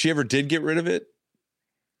 if she ever did get rid of it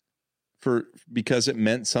because it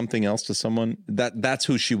meant something else to someone, that's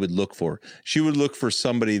who she would look for. She would look for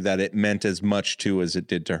somebody that it meant as much to as it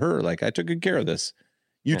did to her. Like, I took good care of this.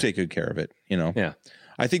 You take good care of it, you know? Yeah.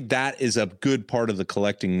 I think that is a good part of the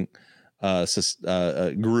collecting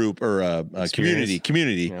group or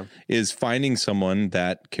community is finding someone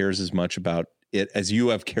that cares as much about it as you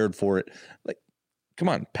have cared for it. Like, come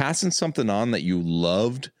on, passing something on that you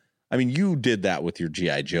loved. I mean, you did that with your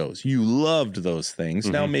GI Joes. You loved those things.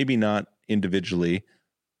 Mm-hmm. Now, maybe not individually,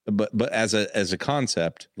 but as a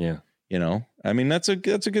concept. Yeah. You know, I mean, that's a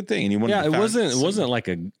good thing. And you want it wasn't like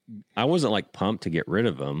I wasn't like pumped to get rid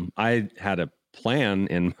of them. I had a plan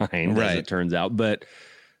in mind, as it turns out, but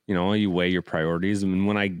you know, you weigh your priorities. And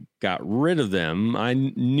when I got rid of them, I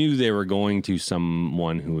knew they were going to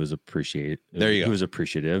someone who was appreciative. There you go. Who was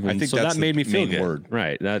appreciative. And I think so that's that made me feel good. Word.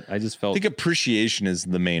 Right. That I just felt. I think appreciation is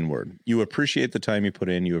the main word. You appreciate the time you put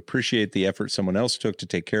in. You appreciate the effort someone else took to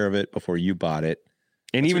take care of it before you bought it.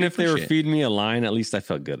 And even if they were feeding me a line, at least I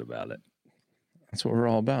felt good about it. That's what we're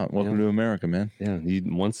all about. Welcome to America, man. Yeah.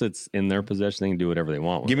 Once it's in their possession, they can do whatever they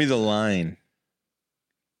want with Give me the line.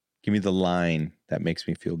 Give me the line that makes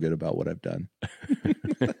me feel good about what I've done.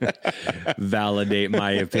 Validate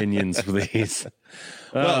my opinions, please.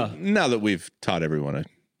 Well, now that we've taught everyone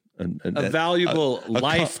a valuable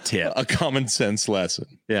life tip, a common sense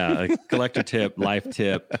lesson. Yeah, a collector tip, life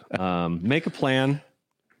tip. Make a plan.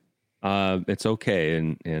 It's okay,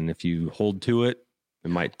 and if you hold to it,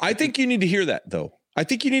 it might. I think you need to hear that, though. I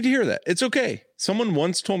think you need to hear that. It's okay. Someone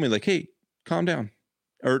once told me, like, "Hey, calm down."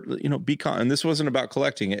 Or, you know, be calm. And this wasn't about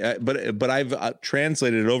collecting, but I've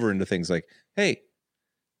translated it over into things like, hey,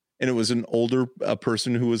 and it was an older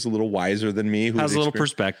person who was a little wiser than me, who has a little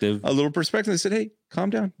perspective. They said, hey,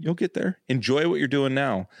 calm down. You'll get there. Enjoy what you're doing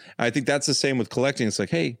now. I think that's the same with collecting. It's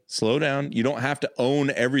like, hey, slow down. You don't have to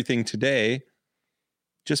own everything today.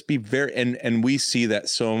 Just be and we see that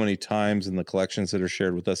so many times in the collections that are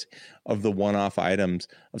shared with us of the one-off items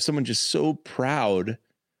of someone just so proud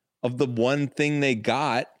of the one thing they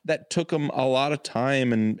got that took them a lot of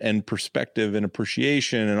time and perspective and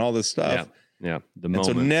appreciation and all this stuff. Yeah. The and moment.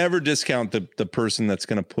 so never discount the person that's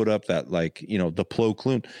going to put up that, like, you know, the Plo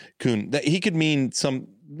Koon, that he could mean some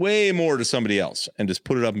way more to somebody else and just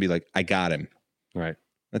put it up and be like, I got him. Right.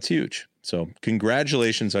 That's huge. So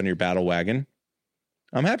congratulations on your battle wagon.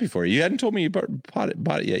 I'm happy for you. You hadn't told me you bought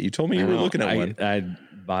it yet. You told me you were looking at one. I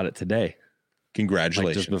bought it today. Congratulations.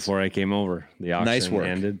 Like just before I came over. The auction Nice work.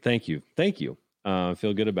 ended. Thank you. I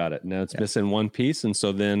feel good about it. Now it's missing one piece. And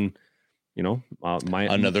so then, you know,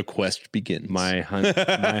 another quest begins. My hunt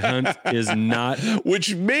is not,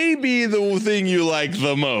 which may be the thing you like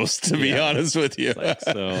the most, to be honest with you.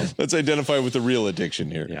 So let's identify with the real addiction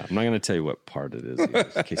here. Yeah, I'm not going to tell you what part it is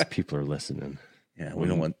in case people are listening. Yeah, we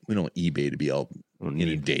don't want eBay to be all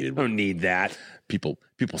inundated. Don't need that. People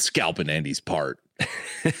scalping Andy's part.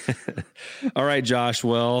 All right, Josh.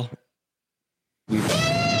 Well,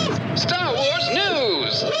 Star Wars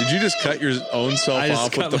news. Did you just cut your own self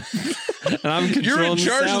off with the? And I'm You're in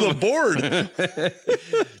charge of the board.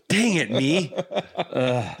 Dang it, me.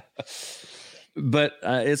 But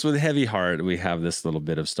it's with heavy heart we have this little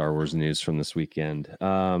bit of Star Wars news from this weekend.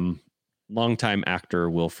 Longtime actor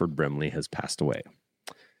Wilford Brimley has passed away.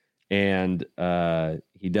 And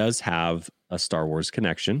he does have a Star Wars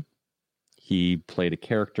connection. He played a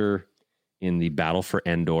character in the Battle for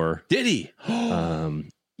Endor. Did he?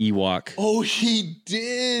 Ewok. Oh, he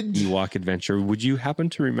did. Ewok Adventure. Would you happen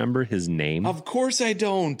to remember his name? Of course I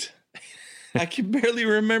don't. I can barely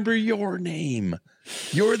remember your name.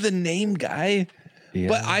 You're the name guy. Yeah.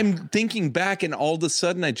 But I'm thinking back, and all of a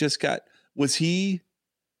sudden I just got, was he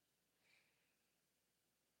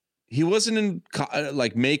wasn't in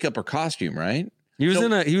like makeup or costume, right? He was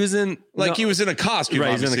in a costume,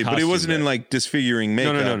 right, obviously, but he wasn't in like disfiguring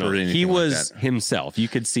makeup or anything. He was like himself. You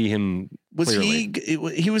could see him. Was clearly.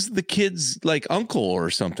 he was the kid's like uncle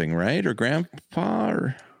or something, right? Or grandpa?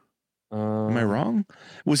 Or am I wrong?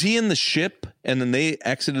 Was he in the ship and then they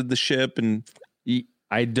exited the ship? And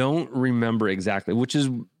I don't remember exactly, which is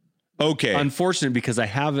okay. Unfortunate because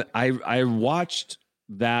I watched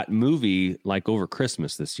that movie like over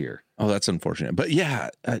Christmas this year. Oh, that's unfortunate. But yeah,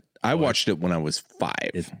 I watched it when I was 5.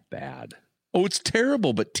 It's bad. Oh, it's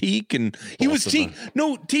terrible. But Teek and he was Teek.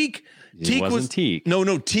 No, Teek. Teek was Teek. No,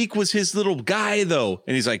 Teek was his little guy though.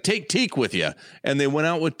 And he's like, take Teek with you. And they went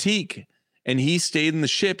out with Teek and he stayed in the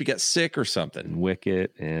ship. He got sick or something.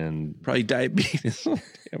 Wicket and probably diabetes. Oh,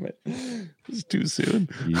 damn it. It's too soon.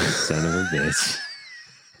 You son of a bitch.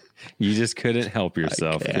 You just couldn't help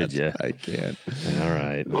yourself, did you? I can't. All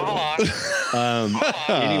right.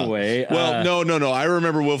 Anyway. Well, no. I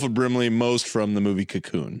remember Wilford Brimley most from the movie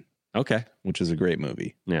Cocoon. Okay. Which is a great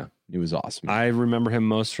movie. Yeah. He was awesome. I remember him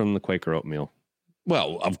most from the Quaker Oatmeal.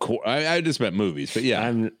 Well, of course. I just meant movies, but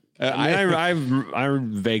yeah. I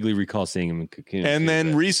vaguely recall seeing him in Cocoon. And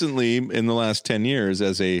then recently, in the last 10 years,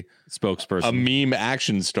 as a spokesperson, a meme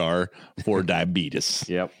action star for diabetes.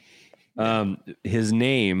 Yep. His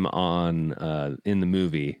name on in the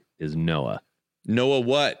movie is Noah. Noah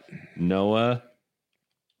what? Noah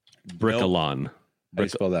Briquelon. How do you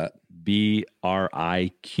spell that? Briqualon,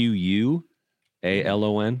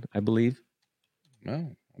 I believe. Oh,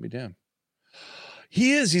 I'll be damned.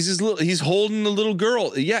 He is. He's holding the little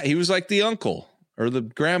girl. Yeah, he was like the uncle or the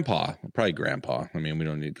grandpa. Probably grandpa. I mean, we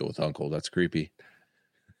don't need to go with uncle. That's creepy.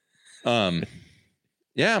 Yeah,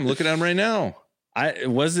 I'm looking at him right now.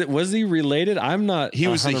 Was he related? I'm not. He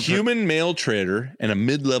was a human male trader and a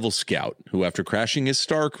mid-level scout who, after crashing his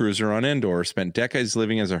star cruiser on Endor, spent decades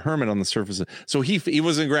living as a hermit on the surface. So he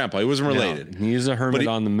wasn't grandpa. He wasn't related. No, he's a hermit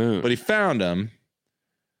on the moon. But he found him.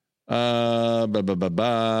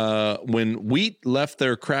 When Wheat left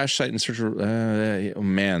their crash site in search of, oh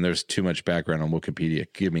man, there's too much background on Wikipedia.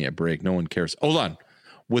 Give me a break. No one cares. Hold on.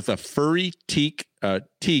 With a furry teak,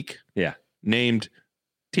 named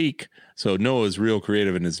Teek. So Noah's real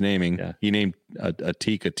creative in his naming. Yeah. He named a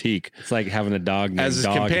teak a teak. It's like having a dog named as his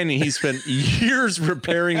dog. companion. He spent years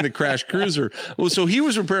repairing the crashed cruiser. Well, so he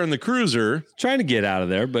was repairing the cruiser, trying to get out of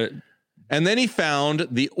there, and then he found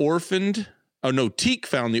the orphaned. Oh no, Teek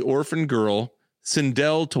found the orphaned girl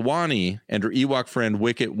Sindel Tawani and her Ewok friend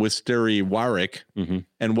Wicket Wisteri Warwick,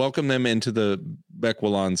 and welcomed them into the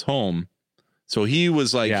Bequalon's home. So he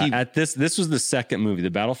was like, this was the second movie. The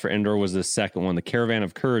Battle for Endor was the second one. The Caravan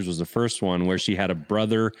of Courage was the first one, where she had a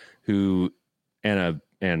brother and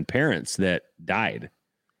parents that died.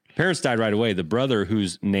 Parents died right away. The brother,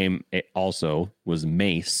 whose name also was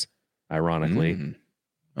Mace, ironically.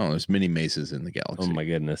 Oh, there's many Maces in the galaxy. Oh my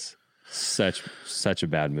goodness. Such a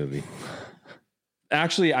bad movie.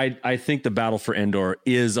 Actually, I think the Battle for Endor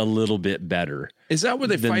is a little bit better. Is that where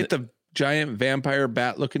they fight the giant vampire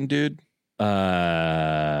bat looking dude? In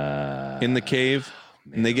the cave,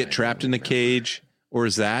 and they get trapped in a cage, or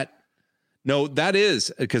is that? No, that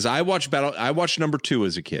is because I watched number 2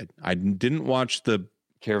 as a kid. I didn't watch the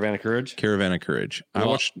Caravan of Courage.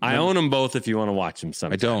 Well, I own them both. If you want to watch them,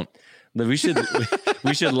 sometime. I don't. We should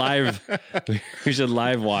live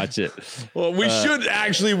watch it. Well, we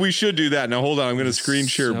should do that. Now hold on, I'm going to screen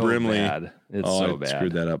share Brimley. Bad. It's so bad.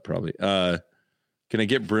 Screwed that up probably. Can I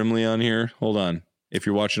get Brimley on here? Hold on. If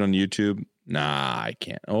you're watching on YouTube, nah, I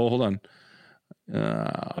can't. Oh, hold on.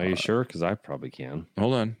 Are you sure? Because I probably can.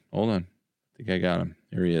 Hold on. I think I got him.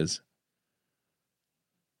 Here he is.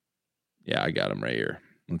 Yeah, I got him right here.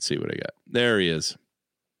 Let's see what I got. There he is.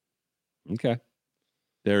 Okay.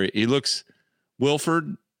 There he looks.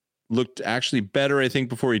 Wilford looked actually better, I think,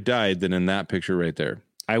 before he died than in that picture right there.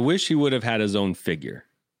 I wish he would have had his own figure,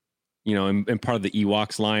 in part of the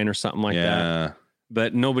Ewoks line or something like that.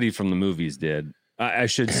 But nobody from the movies did. I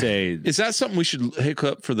should say. Is that something we should hook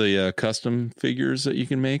up for the custom figures that you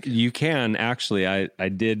can make? You can, actually. I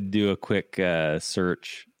did do a quick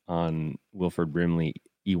search on Wilford Brimley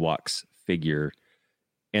Ewoks figure,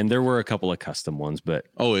 and there were a couple of custom ones, but...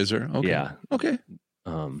 Oh, is there? Okay. Yeah. Okay.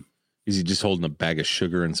 Is he just holding a bag of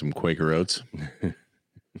sugar and some Quaker Oats?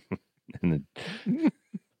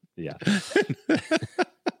 Yeah.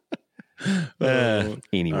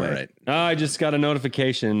 Anyway, right. I just got a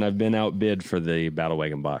notification. I've been outbid for the Battle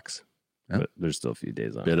Wagon box, but there's still a few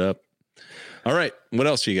days on. Bid up. All right. What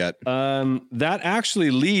else you got? That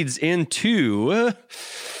actually leads into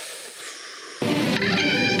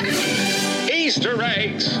Easter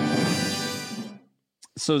eggs.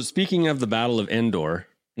 So speaking of the Battle of Endor,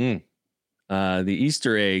 the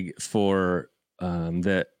Easter egg for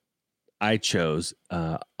that I chose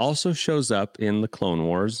also shows up in the Clone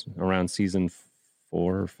Wars around season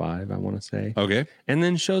 4 or 5, I want to say. Okay. And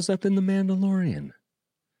then shows up in The Mandalorian.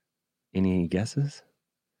 Any guesses?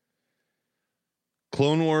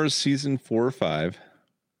 Clone Wars season 4 or 5.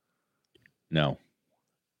 No.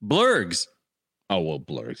 Blurgs. Oh, well,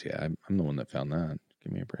 Blurgs. Yeah, I'm the one that found that.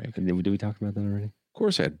 Give me a break. Did we talk about that already? Of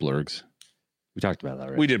course I had Blurgs. We talked about that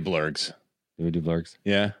already. We did Blurgs. Did we do Blurgs?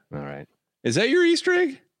 Yeah. All right. Is that your Easter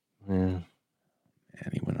egg? Yeah. Man,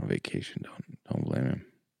 he went on vacation. Don't blame him.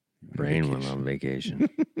 Brain went on vacation.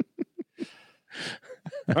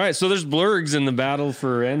 All right, so there's Blurgs in the Battle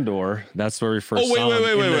for Endor. That's where we first saw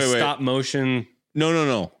him. Wait. Stop motion.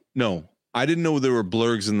 No. I didn't know there were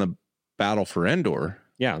Blurgs in the Battle for Endor.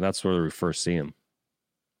 Yeah, that's where we first see him.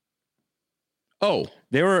 Oh,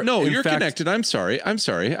 they were. No, you're connected. I'm sorry. I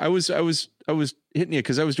was hitting you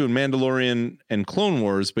because I was doing Mandalorian and Clone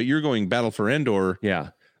Wars, but you're going Battle for Endor. Yeah.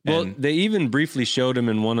 Well, they even briefly showed him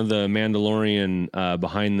in one of the Mandalorian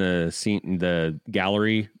behind the scene, the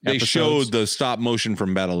gallery. They episodes. showed the stop motion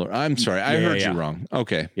from Battle. I'm sorry, I heard you wrong.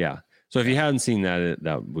 Okay, yeah. So if you hadn't seen that,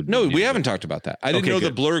 that would no. We haven't talked about that. I didn't know the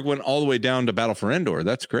Blurg went all the way down to Battle for Endor.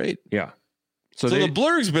 That's great. Yeah. So the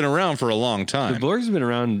Blurg's been around for a long time. The Blurg's been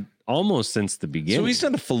around almost since the beginning. So he's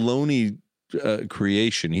not a Filoni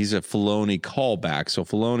creation. He's a Filoni callback. So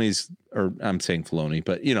Filoni's, or I'm saying Filoni,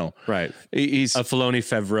 but right. He's a Filoni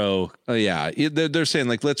Favreau. Yeah. They're saying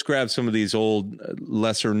like, let's grab some of these old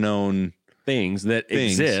lesser known things that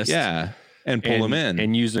exist. Yeah. And pull them in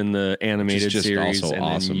and use in the animated series and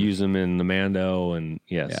awesome. then use them in the Mando. And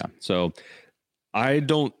yes. Yeah. So I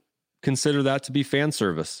don't consider that to be fan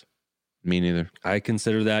service. Me neither. I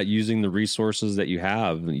consider that using the resources that you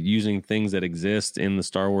have, using things that exist in the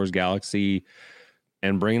Star Wars galaxy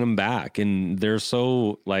and bringing them back. And they're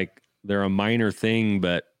they're a minor thing,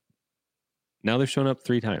 but now they've shown up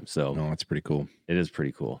 3 times. So no, it's pretty cool. It is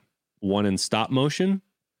pretty cool. One in stop motion,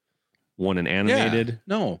 one in animated,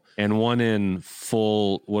 and one in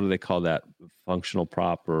full, what do they call that? Functional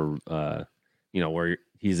prop, or where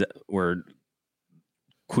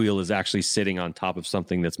Queel is actually sitting on top of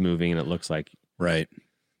something that's moving and it looks like. Right.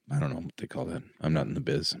 I don't know what they call that. I'm not in the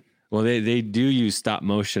biz. Well, they do use stop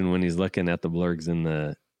motion when he's looking at the Blurgs in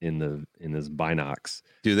his binocs.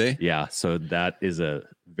 Do they? Yeah. So that is a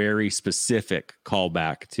very specific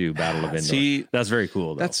callback to Battle of Endor. See, that's very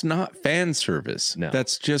cool, though. That's not fan service. No.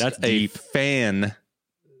 That's just a fan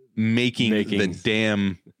making the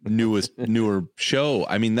damn newer show.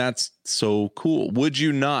 I mean, that's so cool. Would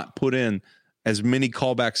you not put in as many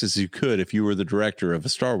callbacks as you could if you were the director of a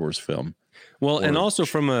Star Wars film? Well, and also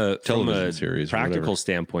from a series, practical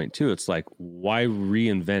standpoint too, it's like, why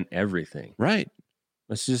reinvent everything? Right.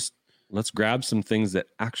 Let's grab some things that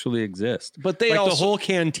actually exist. But they the whole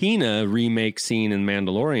Cantina remake scene in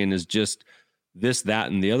Mandalorian is just this,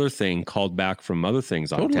 that, and the other thing called back from other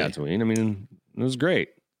things on Tatooine. I mean, it was great.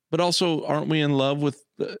 But also, aren't we in love with,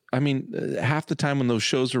 half the time when those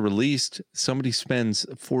shows are released, somebody spends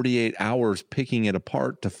 48 hours picking it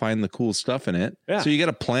apart to find the cool stuff in it. Yeah. So you got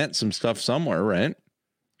to plant some stuff somewhere, right?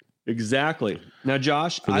 Exactly. Now,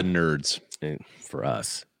 Josh, For the nerds. For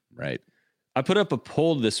us. Right. I put up a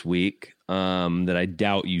poll this week that I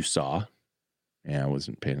doubt you saw. Yeah, I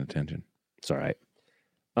wasn't paying attention. It's all right.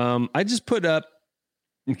 I just put up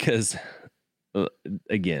because,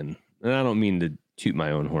 again, and I don't mean to toot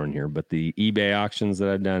my own horn here, but the eBay auctions that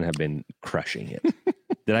I've done have been crushing it.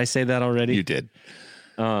 Did I say that already? You did.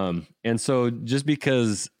 And so just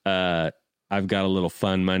because I've got a little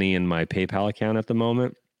fun money in my PayPal account at the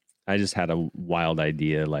moment, I just had a wild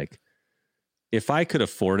idea. Like, if I could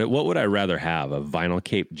afford it, what would I rather have? A vinyl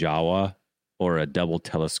cape Jawa or a double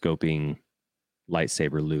telescoping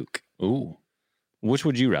lightsaber Luke? Ooh. Which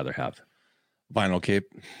would you rather have? Vinyl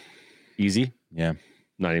cape. Easy? Yeah.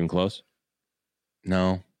 Not even close?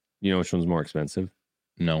 No. You know which one's more expensive?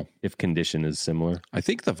 No. If condition is similar? I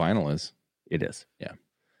think the vinyl is. It is. Yeah.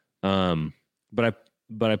 But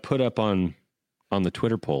I put up on the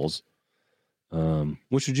Twitter polls,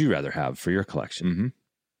 which would you rather have for your collection? Mm-hmm.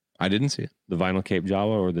 I didn't see it. The vinyl cape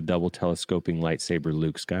Jawa or the double telescoping lightsaber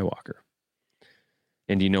Luke Skywalker?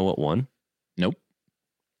 And do you know what won? Nope.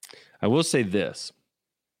 I will say this.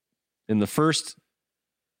 In the first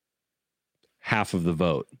half of the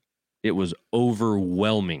vote, it was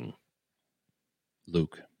overwhelming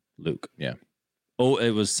Luke. Yeah. Oh,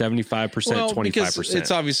 it was 75%, 25%.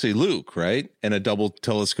 It's obviously Luke, right? And a double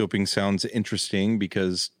telescoping sounds interesting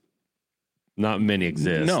because not many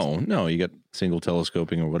exist. No, you got single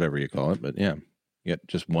telescoping or whatever you call it, but yeah, you got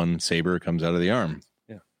just one saber comes out of the arm.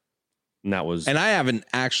 Yeah. And that was, and I haven't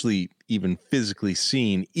actually even physically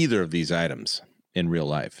seen either of these items in real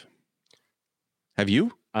life. Have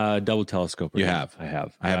you? Double telescope. You have. I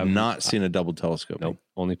have. I have not seen a double telescope. Nope.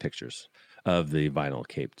 Only pictures of the vinyl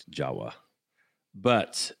caped Jawa.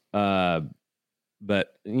 But I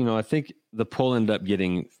think the poll ended up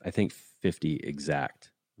getting, 50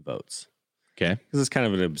 exact votes. Okay. Because it's kind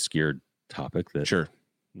of an obscure topic that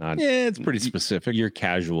it's pretty specific. Your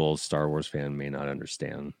casual Star Wars fan may not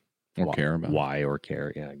understand or care about why or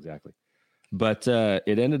care. Yeah, exactly. But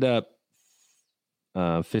it ended up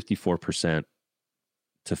 54%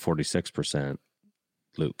 to 46%.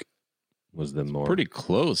 Luke was the more pretty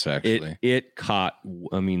close, actually. It caught.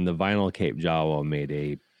 I mean, the vinyl cape Jawa made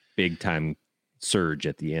a big time surge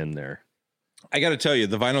at the end there. I got to tell you,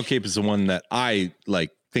 the vinyl cape is the one that I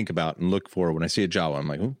think about and look for when I see a Jawa. I'm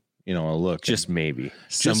like, I'll look. Just maybe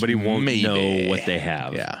somebody won't know what they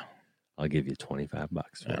have. Yeah, I'll give you $25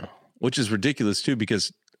 for it. Which is ridiculous too,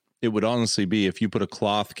 because it would honestly be if you put a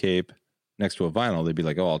cloth cape next to a vinyl, they'd be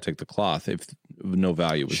like, "Oh, I'll take the cloth," if no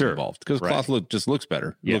value was involved, because cloth just looks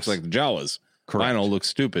better. It looks like the Jawas. Correct. Vinyl looks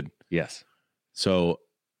stupid. Yes. So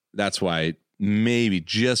that's why maybe,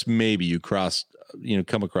 just maybe, you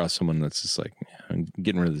come across someone that's just like, I'm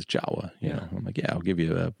getting rid of this Jawa. You know, I'm like, yeah, I'll give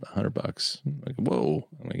you $100. I'm like, whoa.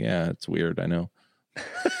 I'm like, yeah, it's weird. I know.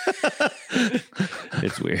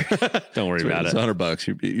 It's weird. Don't worry about it. It's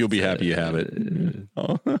 $100. You'll be happy you have it.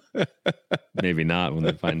 Maybe not when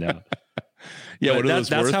they find out. Yeah,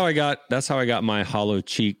 that's how I got my hollow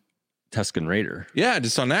cheek Tusken Raider. Yeah,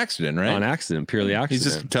 just on accident, right? On accident, purely accident.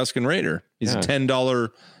 He's just a Tusken Raider. He's a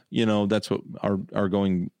 $10. That's what our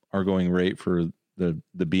going rate for the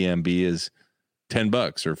BMB is,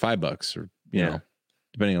 $10 or $5 or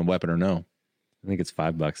depending on weapon or no. I think it's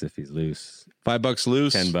 $5 if he's loose. $5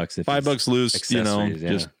 loose. $10 if $5 loose.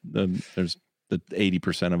 Just there's the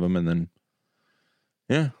 80% of them, and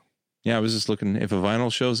then I was just looking. If a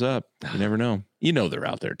vinyl shows up, you never know. They're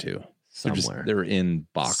out there too. Somewhere. They're in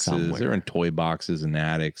boxes. Somewhere. They're in toy boxes and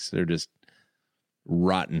attics. They're just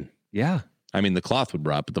rotten. Yeah. I mean, the cloth would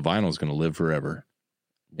rot, but the vinyl is going to live forever.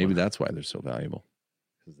 Maybe that's why they're so valuable.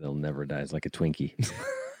 Because they'll never die. It's like a Twinkie.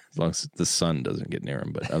 As long as the sun doesn't get near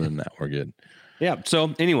them. But other than that, we're good. Yeah.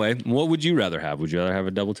 So anyway, what would you rather have? Would you rather have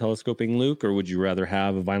a double telescoping Luke, or would you rather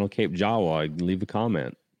have a vinyl cape Jawa? Leave a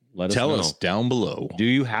comment. Let us know. Tell us down below. Do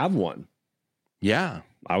you have one? Yeah.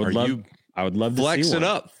 I would love to flex see it one.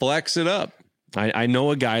 up. Flex it up. I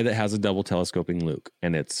know a guy that has a double telescoping Luke,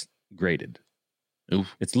 and it's graded.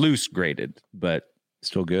 Oof. It's loose graded, but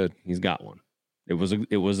still good. He's got one.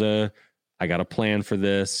 I got a plan for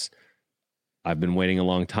this. I've been waiting a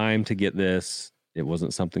long time to get this. It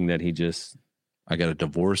wasn't something that he just. I got a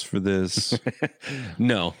divorce for this.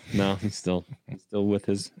 No, he's still with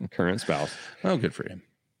his current spouse. Oh, good for him.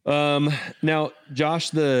 Now, Josh,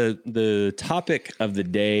 the topic of the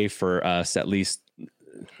day for us, at least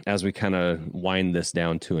as we kind of wind this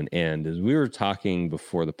down to an end, is we were talking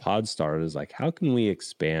before the pod started, is like, how can we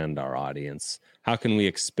expand our audience? How can we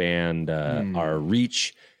expand our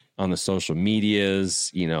reach on the social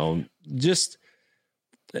medias? You know, just,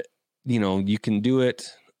 you know, you can do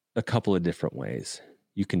it a couple of different ways.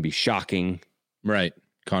 You can be shocking. Right.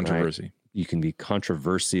 Controversy. Right? You can be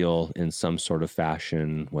controversial in some sort of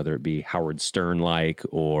fashion, whether it be Howard Stern-like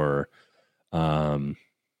or Phantom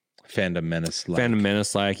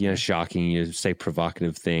Menace-like, you know, shocking. You say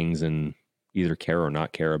provocative things and either care or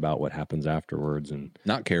not care about what happens afterwards. And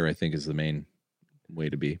not care, I think, is the main way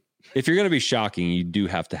to be. If you're going to be shocking, you do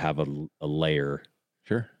have to have a layer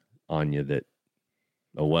on you that,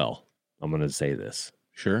 oh, well, I'm going to say this.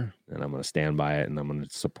 Sure. And I'm going to stand by it and I'm going to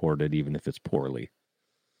support it, even if it's poorly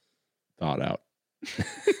thought out.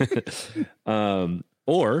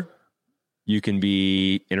 Or you can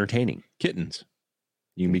be entertaining. Kittens.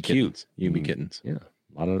 You can be cute. You can be kittens. Yeah.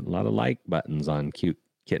 A lot of like buttons on cute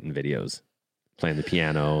kitten videos, playing the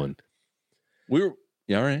piano. And all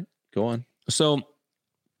right, go on. So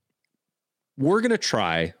we're going to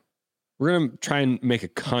try and make a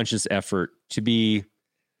conscious effort to be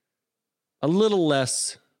a little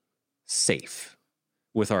less safe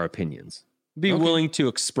with our opinions. Be willing to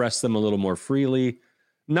express them a little more freely,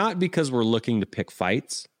 not because we're looking to pick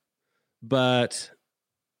fights, but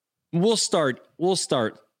we'll start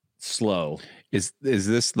slow. Is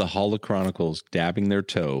this the Holo Chronicles dabbing their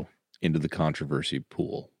toe into the controversy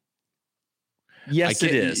pool? Yes,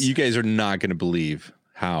 it is. You guys are not going to believe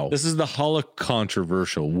how this is the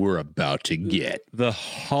controversial we're about to get. The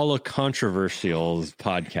Holocontroversials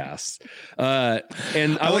podcast.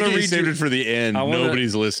 And I want to read it for the end.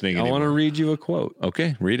 Nobody's listening anymore. I want to read you a quote.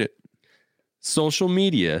 Okay, read it. Social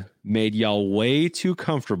media made y'all way too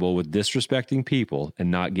comfortable with disrespecting people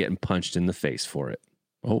and not getting punched in the face for it.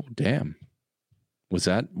 Oh, damn. Was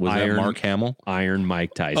that Mark Hamill? Iron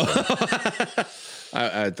Mike Tyson.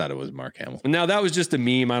 I thought it was Mark Hamill. Now, that was just a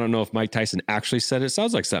meme. I don't know if Mike Tyson actually said it.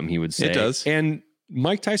 Sounds like something he would say. It does. And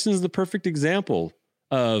Mike Tyson is the perfect example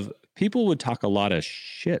of people would talk a lot of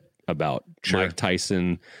shit about Mike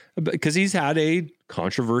Tyson because he's had a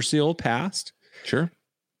controversial past. Sure.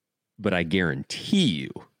 But I guarantee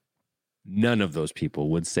you, none of those people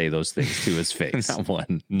would say those things to his face. Not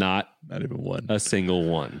one. Not even one. A single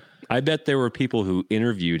one. I bet there were people who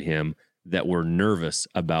interviewed him that were nervous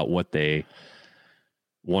about what they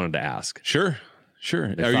wanted to ask. Sure.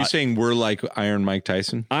 Are you saying we're like Iron Mike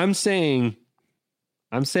Tyson? I'm saying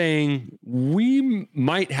we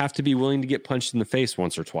might have to be willing to get punched in the face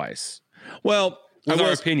once or twice. Well, with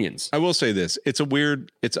our opinions. I will say this. We've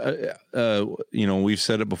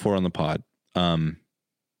said it before on the pod.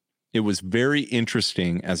 It was very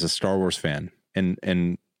interesting as a Star Wars fan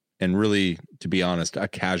and really, to be honest, a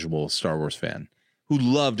casual Star Wars fan who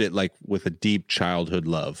loved it like with a deep childhood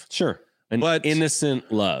love. Sure. An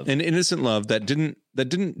innocent love that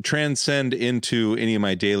didn't transcend into any of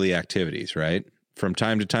my daily activities, right? From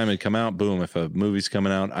time to time it'd come out, boom, if a movie's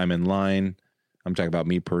coming out, I'm in line. I'm talking about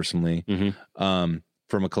me personally. Mm-hmm.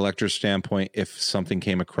 From a collector's standpoint, if something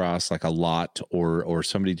came across like a lot or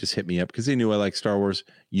somebody just hit me up because they knew I like Star Wars,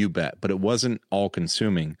 you bet. But it wasn't all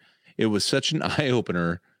consuming. It was such an eye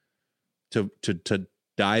opener to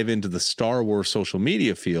dive into the Star Wars social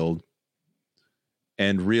media field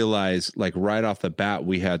and realize, like, right off the bat,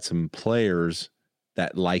 we had some players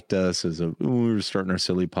that liked us we were starting our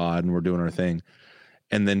silly pod and we're doing our thing.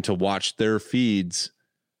 And then to watch their feeds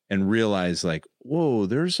and realize, like, whoa,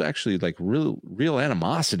 there's actually like real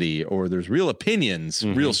animosity, or there's real opinions,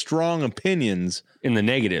 real strong opinions in the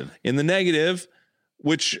negative,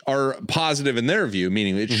 which are positive in their view,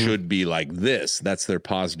 meaning it should be like this. That's their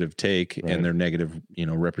positive take and their negative,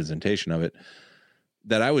 representation of it.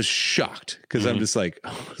 That I was shocked because I'm just like,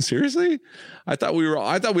 oh, seriously? I thought we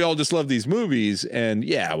all just loved these movies. And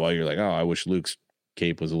yeah, well, you're like, oh, I wish Luke's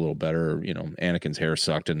cape was a little better. Anakin's hair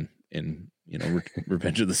sucked in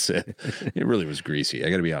Revenge of the Sith. It really was greasy. I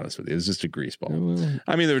got to be honest with you. It was just a grease ball.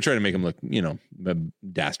 I mean, they were trying to make him look,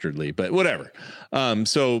 dastardly, but whatever. And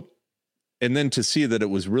then to see that it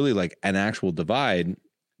was really like an actual divide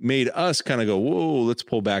made us kind of go, whoa, let's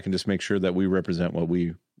pull back and just make sure that we represent what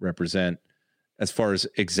we represent as far as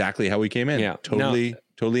exactly how we came in. Yeah. Totally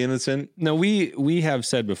innocent. No, we have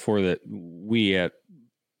said before that we're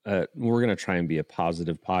going to try and be a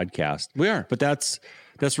positive podcast. We are. But that's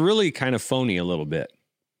really kind of phony a little bit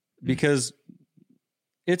because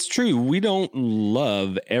it's true. We don't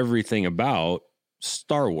love everything about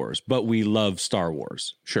Star Wars, but we love Star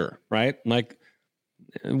Wars. Sure. Right? Like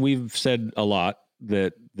we've said a lot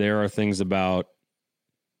that there are things about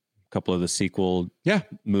a couple of the sequel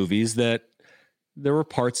movies that there were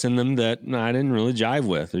parts in them that I didn't really jive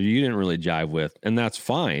with, or you didn't really jive with, and that's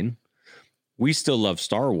fine. We still love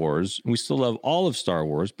Star Wars. We still love all of Star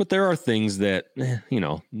Wars, but there are things that,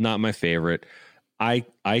 not my favorite. I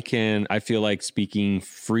feel like speaking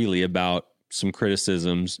freely about some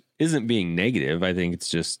criticisms isn't being negative. I think it's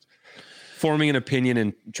just forming an opinion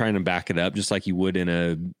and trying to back it up, just like you would in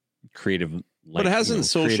a creative, but it hasn't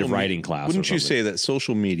creative writing class. Wouldn't you say that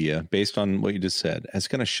social media, based on what you just said, has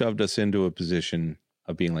kind of shoved us into a position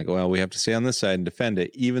of being like, well, we have to stay on this side and defend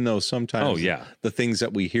it, even though sometimes the things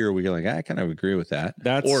that we hear, we're like, I kind of agree with that.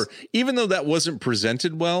 Or even though that wasn't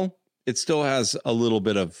presented well, it still has a little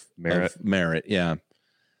bit of merit. Yeah.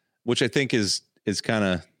 Which I think is kind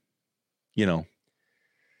of,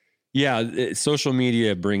 Yeah. Social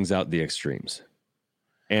media brings out the extremes.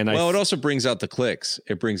 And it also brings out the cliques.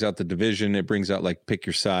 It brings out the division. It brings out like pick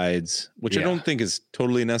your sides, which I don't think is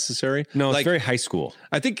totally necessary. No, it's very high school.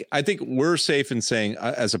 I think we're safe in saying,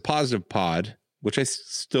 as a positive pod, which I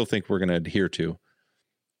still think we're going to adhere to,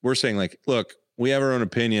 we're saying like, look, we have our own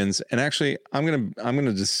opinions, and actually, I'm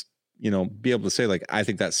gonna just be able to say like, I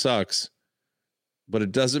think that sucks, but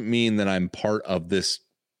it doesn't mean that I'm part of this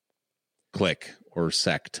clique or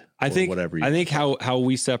sect. I think how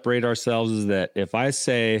we separate ourselves is that if I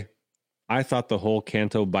say I thought the whole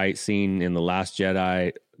Canto Bight scene in The Last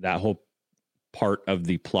Jedi, that whole part of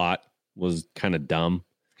the plot was kind of dumb.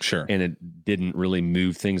 Sure. And it didn't really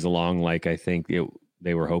move things along like I think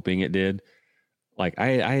they were hoping it did. Like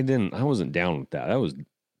I wasn't down with that. That was,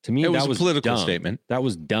 to me, that was a political statement. That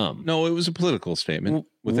was dumb. No, it was a political statement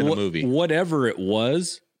within a movie. Whatever it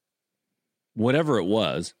was,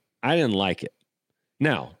 I didn't like it.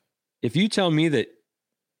 Now, if you tell me that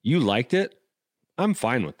you liked it, I'm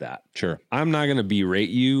fine with that. Sure. I'm not going to berate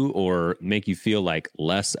you or make you feel like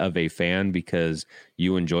less of a fan because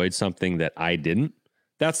you enjoyed something that I didn't.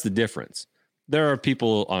 That's the difference. There are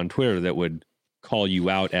people on Twitter that would call you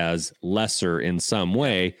out as lesser in some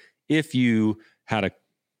way if you had a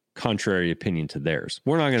contrary opinion to theirs.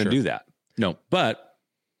 We're not going to do that. No. But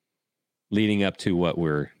leading up to what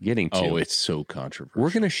we're getting to. Oh, it's so controversial. We're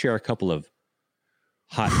going to share a couple of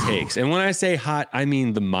hot takes. And when I say hot, I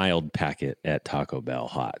mean the mild packet at Taco Bell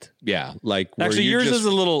hot. Yeah. Like, actually, yours is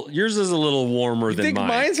a little warmer than mine.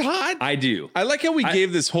 Mine's hot? I do. I like how we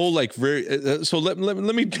gave this whole like very, so let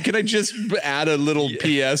me, can I just add a little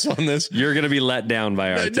PS on this? You're going to be let down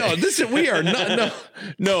by our we are not,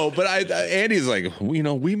 no, but Andy's like,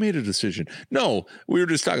 we made a decision. No, we were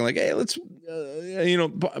just talking like, hey, let's,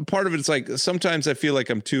 part of it's like, sometimes I feel like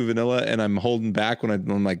I'm too vanilla and I'm holding back when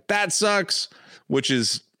I'm like, that sucks. Which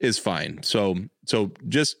is fine. So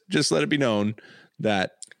just let it be known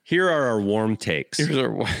that here are our warm takes.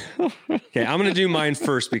 Okay, I'm going to do mine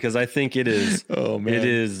first because I think it is. Oh man, it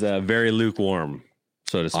is very lukewarm,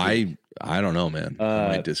 so to speak. I don't know, man. I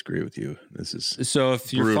might disagree with you. This is so.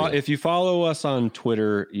 If you follow us on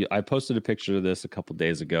Twitter, I posted a picture of this a couple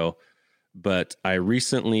days ago, but I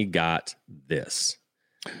recently got this,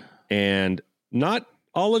 and not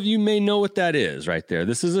all of you may know what that is right there.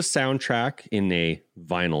 This is a soundtrack in a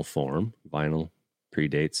vinyl form. Vinyl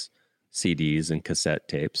predates CDs and cassette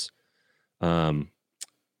tapes. It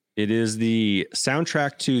is the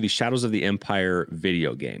soundtrack to the Shadows of the Empire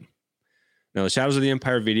video game. Now, the Shadows of the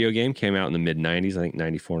Empire video game came out in the mid-90s, I think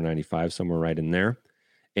 94, 95, somewhere right in there.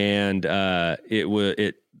 And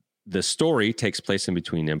the story takes place in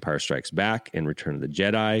between Empire Strikes Back and Return of the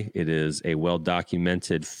Jedi. It is a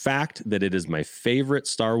well-documented fact that it is my favorite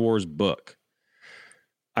Star Wars book.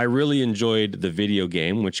 I really enjoyed the video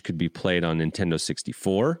game, which could be played on Nintendo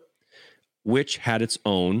 64, which had its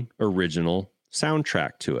own original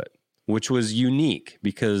soundtrack to it, which was unique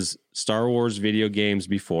because Star Wars video games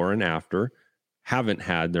before and after haven't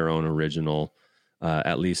had their own original,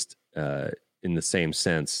 at least in the same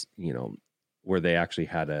sense, where they actually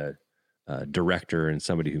had a director and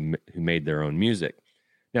somebody who made their own music.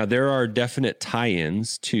 Now, there are definite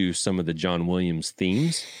tie-ins to some of the John Williams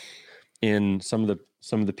themes in some of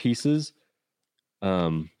the pieces.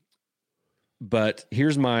 But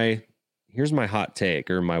here's my hot take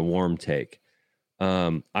or my warm take.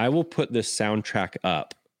 I will put this soundtrack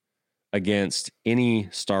up against any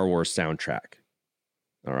Star Wars soundtrack.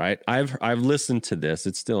 All right. I've listened to this.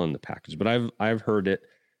 It's still in the package, but I've heard it.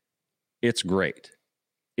 It's great.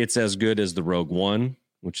 It's as good as the Rogue One,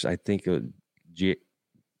 which I think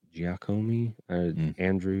Giacomi or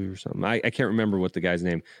Andrew or something. I can't remember what the guy's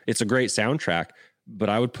name. It's a great soundtrack, but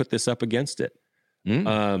I would put this up against it.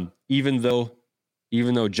 Even though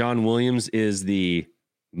John Williams is the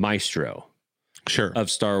maestro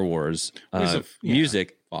of Star Wars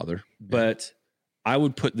music, father, but I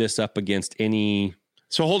would put this up against any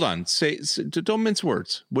So hold on. Don't mince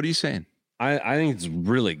words. What are you saying? I think it's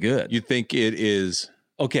really good. You think it is?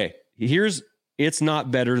 Okay, it's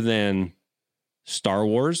not better than Star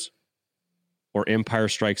Wars or Empire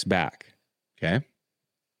Strikes Back. Okay.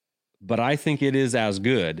 But I think it is as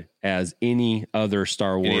good as any other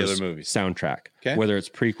Star Wars soundtrack. Okay. Whether it's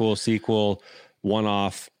prequel, sequel,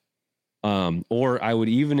 one-off, or I would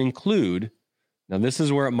even include, now this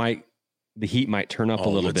is where the heat might turn up a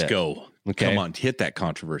little bit. Let's go. Okay. Come on, hit that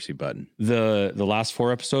controversy button. The last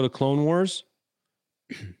 4 episodes of Clone Wars,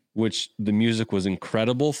 which the music was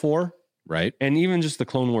incredible for. Right. And even just the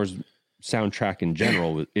Clone Wars soundtrack in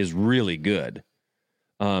general is really good.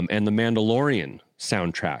 And the Mandalorian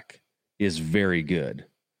soundtrack is very good.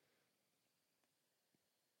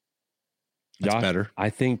 That's Josh, better.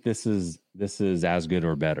 I think this is as good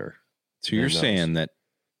or better. So you're saying that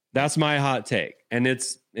that's my hot take, and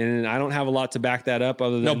I don't have a lot to back that up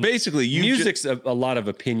other than basically music's a lot of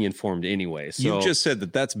opinion formed anyway. So you just said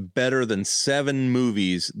that that's better than 7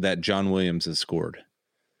 movies that John Williams has scored.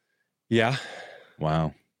 Yeah.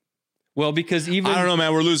 Wow. Well, because I don't know,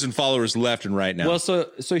 man, we're losing followers left and right now. Well,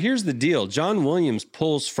 so here's the deal. John Williams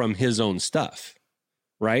pulls from his own stuff,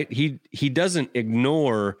 right? He doesn't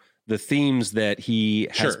ignore the themes that he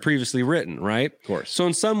has previously written, right? Of course. So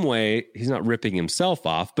in some way, he's not ripping himself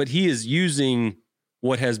off, but he is using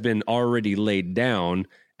what has been already laid down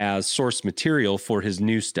as source material for his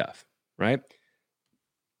new stuff, right?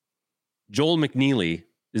 Joel McNeely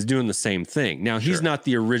is doing the same thing. Now, he's not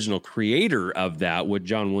the original creator of that, what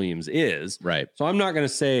John Williams is. Right. So I'm not going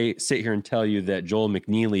to sit here and tell you that Joel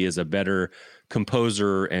McNeely is a better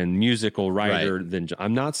composer and musical writer than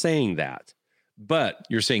I'm not saying that. But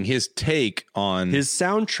you're saying his take on his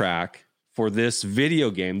soundtrack for this video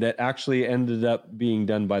game that actually ended up being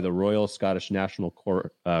done by the Royal Scottish National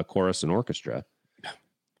Chorus and Orchestra,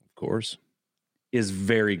 of course, is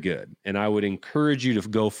very good. And I would encourage you to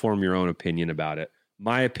go form your own opinion about it.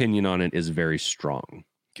 My opinion on it is very strong.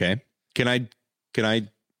 Okay. Here's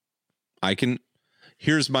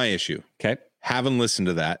my issue. Okay. Haven't listened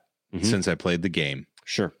to that since I played the game.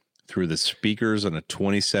 Sure. Through the speakers on a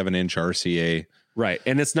 27-inch RCA. Right.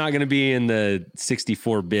 And it's not going to be in the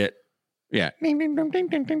 64-bit. Yeah.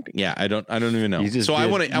 Yeah, I don't even know. So I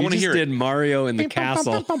want to hear it. You did Mario in the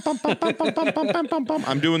castle.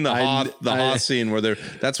 I'm doing the Hoth scene where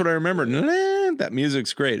that's what I remember. That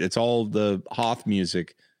music's great. It's all the Hoth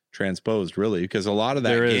music transposed, really, because a lot of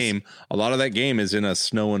that game is in a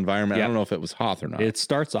snow environment. I don't know if it was Hoth or not. It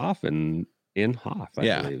starts off in Hoth,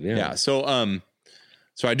 I believe. Yeah. So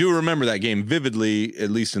I do remember that game vividly, at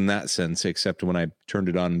least in that sense, except when I turned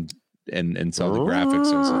it on and saw the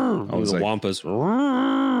graphics. I was like, Wampas.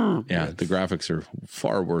 Yeah, the graphics are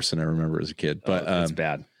far worse than I remember as a kid. But it's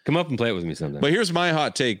bad. Come up and play it with me sometime. But here's my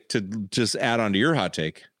hot take to just add on to your hot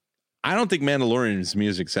take. I don't think Mandalorian's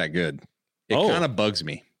music's that good. It kind of bugs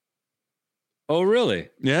me. Oh, really?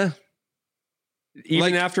 Yeah.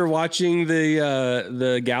 Even after watching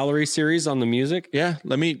the gallery series on the music? Yeah.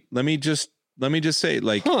 Let me just say,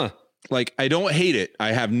 like I don't hate it.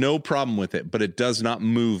 I have no problem with it, but it does not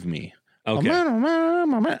move me. Okay.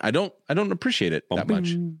 I don't appreciate it that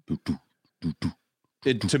much.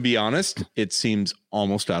 To be honest, it seems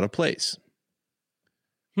almost out of place.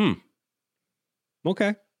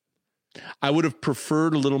 Okay. I would have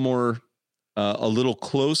preferred a little more, a little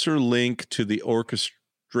closer link to the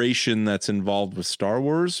orchestration that's involved with Star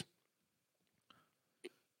Wars.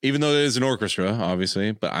 Even though it is an orchestra,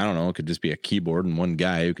 obviously, but I don't know. It could just be a keyboard and one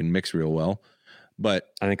guy who can mix real well. But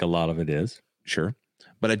I think a lot of it is. Sure.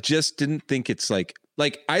 But I just didn't think it's like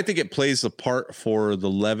I think it plays the part for the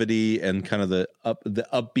levity and kind of the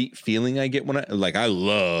upbeat feeling I get when I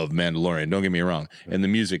love Mandalorian. Don't get me wrong. And the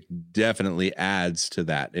music definitely adds to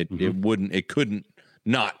that. It couldn't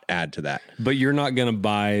not add to that. But you're not going to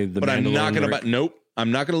buy the. But I'm not going to nope.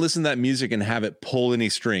 I'm not going to listen to that music and have it pull any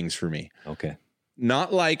strings for me. Okay.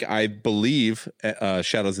 Not like I believe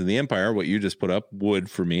Shadows of the Empire, what you just put up,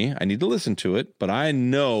 would for me. I need to listen to it, but I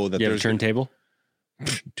know that there's a turntable,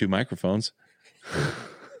 2 microphones.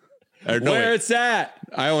 Where it's at?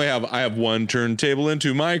 I have 1 turntable and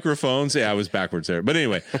 2 microphones. Yeah, I was backwards there, but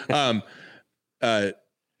anyway,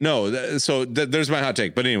 no. So there's my hot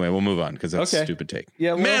take. But anyway, we'll move on because that's a stupid take.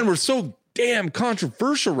 Yeah, man, we're so damn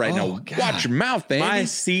controversial right now. God. Watch your mouth, Andy. My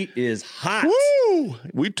seat is hot. Woo!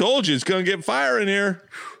 We told you it's going to get fire in here.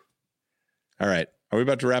 All right. Are we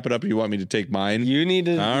about to wrap it up or you want me to take mine? You need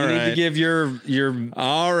to give your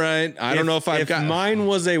all right. I don't know if mine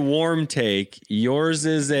was a warm take. Yours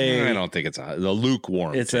is I don't think it's a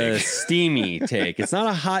lukewarm It's take. a steamy take. It's not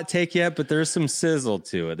a hot take yet, but there's some sizzle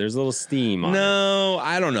to it. There's a little steam on it. No,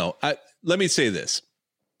 I don't know. Let me say this.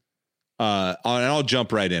 And I'll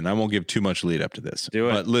jump right in. I won't give too much lead up to this. Do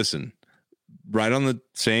it. But listen, right on the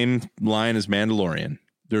same line as Mandalorian,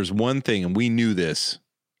 there's one thing, and we knew this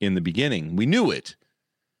in the beginning. We knew it,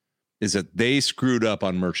 is that they screwed up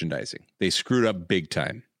on merchandising. They screwed up big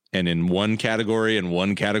time. And in one category and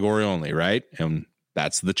one category only, right? And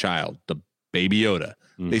that's the child, the Baby Yoda.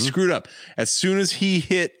 They screwed up. As soon as he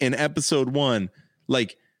hit in episode 1,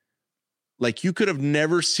 like you could have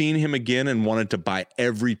never seen him again and wanted to buy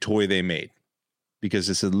every toy they made. Because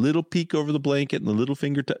it's a little peek over the blanket and the little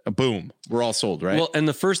finger, boom, we're all sold, right? Well, and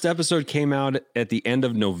the first episode came out at the end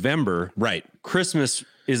of November. Right. Christmas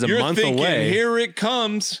is a You're month thinking, away. Here it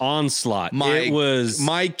comes. Onslaught. It was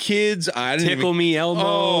my kids. I didn't Tickle Me Elmo.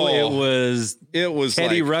 Oh, it was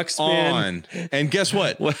Teddy like Ruxpin. on. And guess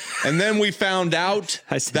what? And then we found out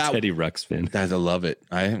I said that Teddy Ruxpin. I love it.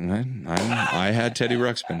 I had Teddy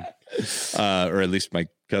Ruxpin, or at least my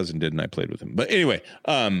cousin did, and I played with him. But anyway,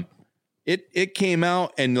 It came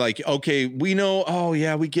out and like, okay, we know. Oh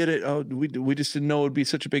yeah, we get it. Oh, we just didn't know it'd be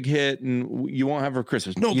such a big hit, and you won't have her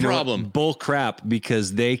Christmas. No problem. Bull crap,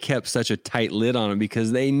 because they kept such a tight lid on it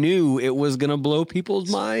because they knew it was gonna blow people's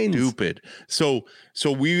minds. Stupid. So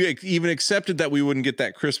we even accepted that we wouldn't get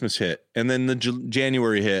that Christmas hit, and then the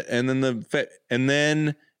January hit, and then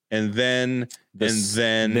then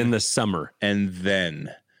the summer, and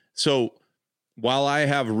then so. While I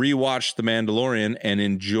have rewatched The Mandalorian and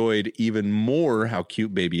enjoyed even more how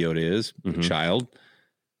cute Baby Yoda is, the child,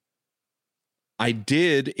 I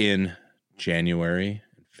did in January,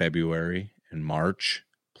 February, and March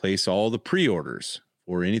place all the pre-orders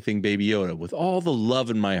for anything Baby Yoda with all the love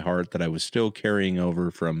in my heart that I was still carrying over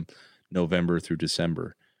from November through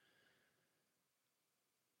December.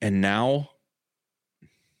 And now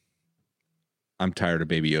I'm tired of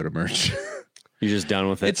Baby Yoda merch. You're just done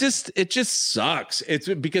with it. It just sucks. It's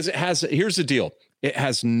because here's the deal. It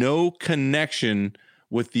has no connection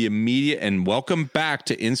with the immediate, and welcome back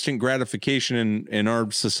to instant gratification in our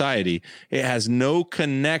society. It has no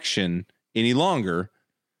connection any longer.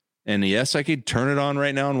 And yes, I could turn it on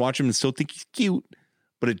right now and watch him and still think he's cute,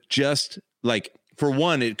 but it just, like, for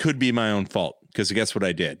one, it could be my own fault, because guess what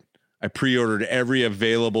I did? I pre-ordered every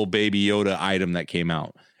available Baby Yoda item that came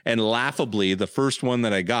out. And laughably, the first one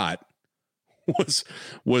that I got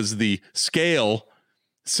was the scale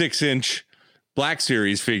 6-inch Black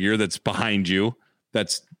Series figure that's behind you.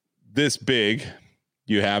 That's this big.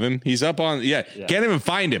 You have him. He's up on, can't even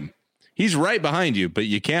find him. He's right behind you, but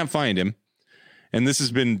you can't find him. And this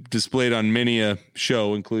has been displayed on many a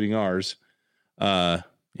show, including ours.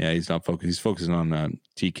 He's not focused. He's focusing on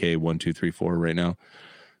TK 1234 right now.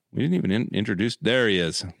 We didn't even introduce. There he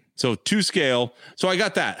is. So 2 scale. So I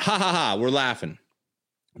got that. Ha ha ha. We're laughing.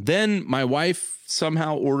 Then my wife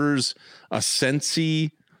somehow orders a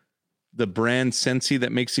Scentsy, the brand Scentsy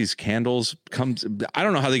that makes these candles. I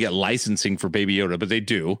don't know how they get licensing for Baby Yoda, but they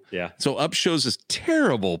do. Yeah. So up shows this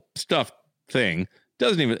terrible stuffed thing.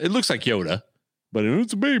 It looks like Yoda, but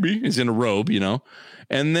it's a baby. It's in a robe,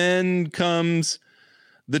 And then comes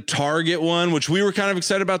the Target one, which we were kind of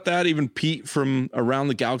excited about that. Even Pete from Around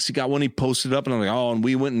the Galaxy got one. He posted up, and I'm like, oh, and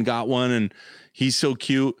we went and got one, and he's so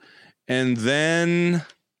cute. And then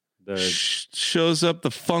shows up the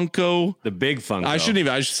Funko, the big Funko. I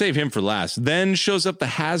should save him for last. Then shows up the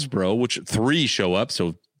Hasbro, which 3 show up.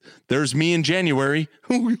 So there's me in January.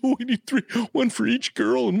 We need 3, 1 for each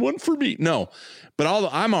girl and 1 for me. No, but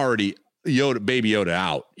I'm already Baby Yoda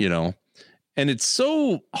out, and it's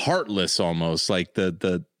so heartless, almost like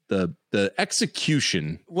the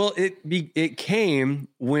execution. Well, it came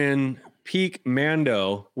when peak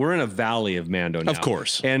Mando. We're in a valley of Mando now, of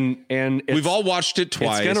course, and we've all watched it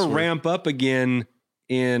twice. It's going to ramp up again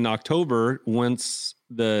in October once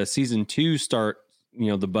the season 2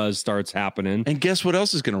 the buzz starts happening. And guess what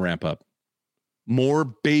else is going to ramp up? More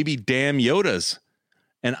baby damn Yodas,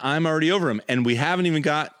 and I'm already over them. And we haven't even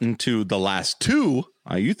gotten to the last 2.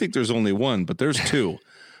 You think there's only 1, but there's 2.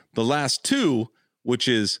 The last 2, which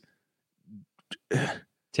is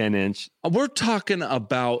 10-inch. We're talking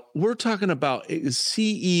about a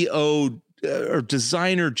CEO or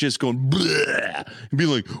designer just going bleh, and be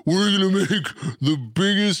like, we're gonna make the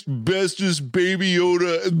biggest, bestest Baby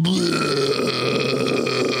Yoda, bleh.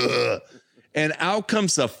 And out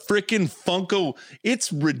comes the freaking Funko.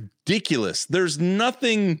 It's ridiculous. There's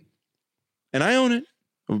nothing, and I own it.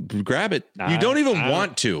 Grab it. You don't even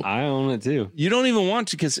want to. I own it too. You don't even want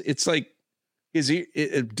to, because it's like, is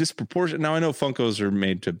it disproportionate? Now I know Funkos are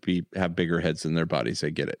made to have bigger heads than their bodies. I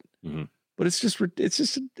get it, but it's just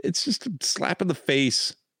a slap in the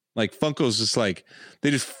face. Like Funkos, just like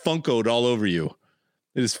they just Funkoed all over you.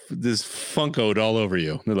 They just Funkoed all over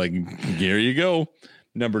you. They're like, here you go.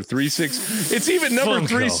 number 36. It's even number Funko.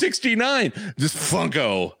 369. Just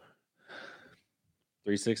Funko.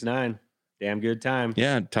 369. Damn good time.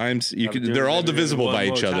 Yeah, times you I'm can. doing They're all it divisible one by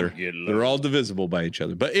more each time. other. Get low. They're all divisible by each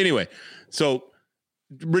other. But anyway, so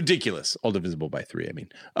ridiculous. All divisible by 3. I mean,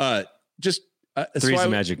 just Three's the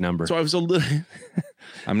magic number. So I was a little.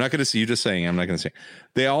 I'm not going to see you just saying. I'm not going to say.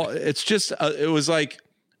 They all. It's just. It was like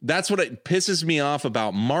that's what it pisses me off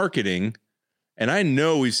about marketing. And I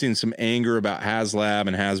know we've seen some anger about HasLab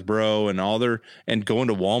and Hasbro and all their and going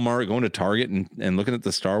to Walmart, going to Target and looking at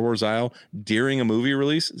the Star Wars aisle during a movie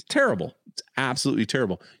release. It's terrible. It's absolutely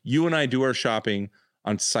terrible. You and I do our shopping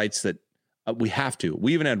on sites that we have to.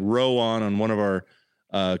 We even had Roe on one of our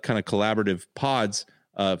kind of collaborative pods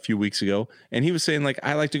a few weeks ago, and he was saying like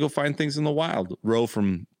I like to go find things in the wild. Roe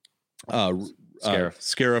from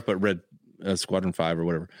Scarif, but Red Squadron 5 or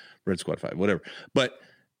whatever, Red Squad 5, whatever.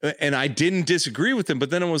 And I didn't disagree with him, but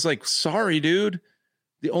then I was like, sorry, dude.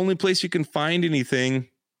 The only place you can find anything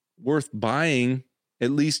worth buying, at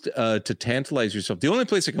least to tantalize yourself, the only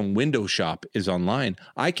place I can window shop is online.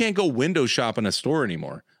 I can't go window shop in a store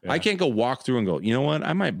anymore. Yeah. I can't go walk through and go, you know what?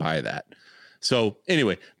 I might buy that. So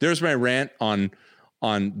anyway, there's my rant on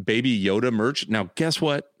Baby Yoda merch. Now, guess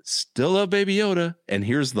what? Still love Baby Yoda. And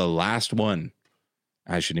here's the last one.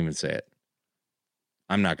 I shouldn't even say it.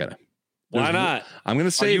 I'm not going to. Why not? I'm going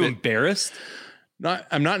to say, are you embarrassed?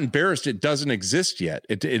 I'm not embarrassed. It doesn't exist yet.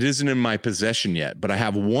 It isn't in my possession yet, but I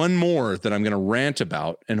have one more that I'm going to rant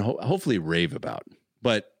about and hopefully rave about.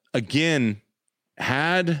 But again,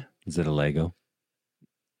 is it a Lego?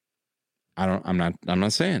 I'm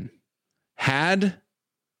not saying. Had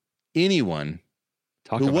anyone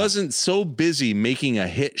who wasn't so busy making a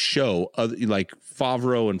hit show like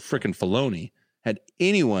Favreau and frickin' Filoni, had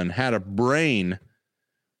anyone had a brain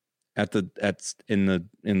in the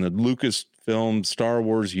Lucasfilm Star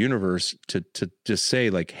Wars universe to just say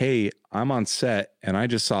like, hey, I'm on set and I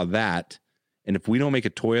just saw that, and if we don't make a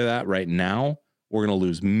toy of that right now, we're going to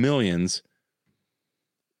lose millions.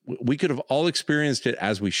 We could have all experienced it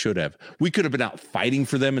as we should have. We could have been out fighting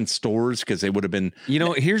for them in stores because they would have been. You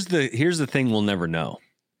know, here's the thing we'll never know.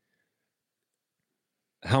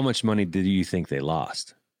 How much money did you think they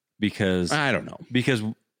lost? Because I don't know. Because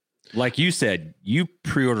like you said, you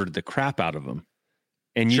pre-ordered the crap out of them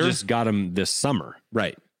and you just got them this summer.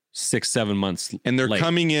 Right. 6-7 months. And they're late.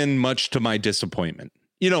 coming in much to my disappointment.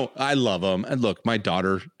 You know, I love them. And look, my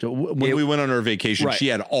daughter, when we went on our vacation, she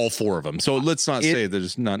had all 4 of them. So let's not say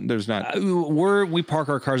there's not. We park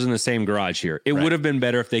our cars in the same garage here. It would have been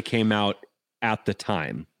better if they came out at the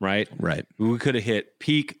time, right? Right. We could have hit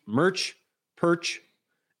peak merch, perch,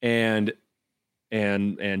 and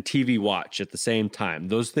TV watch at the same time.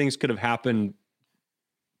 Those things could have happened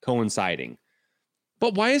coinciding.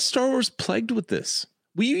 But why is Star Wars plagued with this?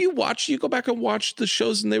 You go back and watch the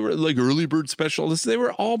shows and they were like early bird specialists. They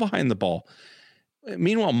were all behind the ball.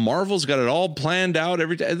 Meanwhile, Marvel's got it all planned out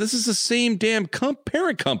every day. This is the same damn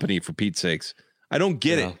parent company, for Pete's sakes. I don't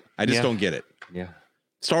get it. I just don't get it. Yeah.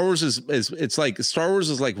 Star Wars is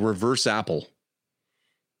like reverse Apple.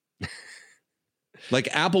 Like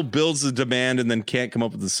Apple builds the demand and then can't come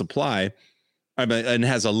up with the supply, and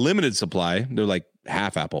has a limited supply. They're like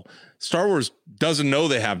half Apple. Star Wars doesn't know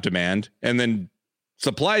they have demand and then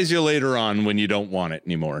supplies you later on when you don't want it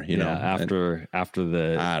anymore. You know, after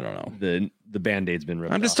the I don't know the Band-Aid's been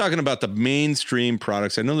ripped. I'm just talking about the mainstream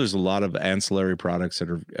products. I know there's a lot of ancillary products that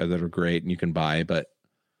are great and you can buy, but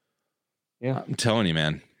yeah, I'm telling you,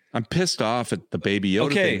 man, I'm pissed off at the Baby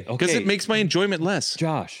Yoda thing because it makes my enjoyment less.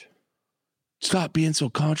 Josh, stop being so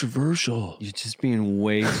controversial. You're just being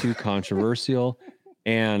way too controversial.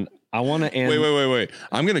 And I want to end. Wait.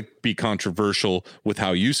 I'm going to be controversial with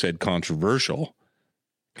how you said controversial.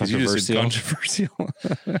 Because you just said controversial.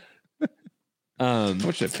 How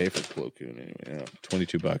much did I pay for Plo Koon anyway? Yeah,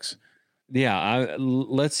 $22. Yeah,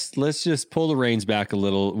 let's just pull the reins back a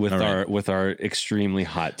little with our extremely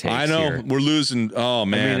hot takes. I know here. We're losing. Oh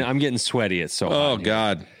man, I mean, I'm getting sweaty. It's so hot. Oh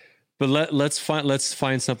God. But let's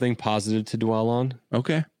find something positive to dwell on.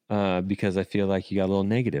 Okay. Because I feel like you got a little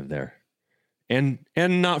negative there, and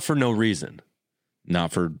not for no reason.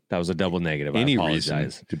 Not for that was a double negative. Any I apologize,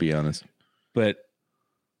 reason, to be honest. But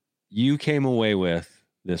you came away with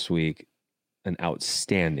this week an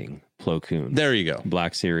outstanding Plo Koon. There you go.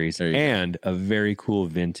 Black Series and a very cool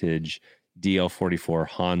vintage DL44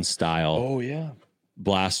 Han style. Oh yeah.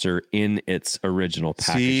 Blaster in its original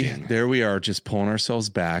packaging. See, there we are, just pulling ourselves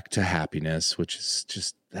back to happiness, which is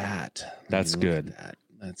just that. That's good.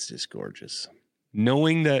 That's just gorgeous.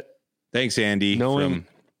 Knowing that. Thanks, Andy from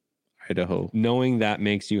Idaho. Knowing that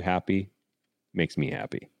makes you happy makes me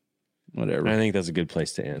happy. Whatever. I think that's a good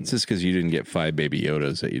place to It's end. just because you didn't get 5 Baby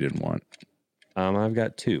Yodas that you didn't want. I've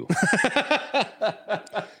got 2.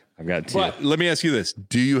 I've got 2. But let me ask you this: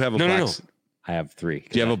 do you have a black? No. I have 3.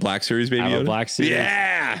 Do you have a Black Series Baby I have Yoda? a Black Series.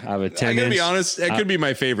 Yeah. I have a 10 I gotta inch. be honest. That could be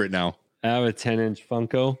my favorite now. I have a 10-inch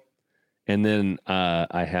Funko, and then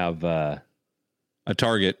I have A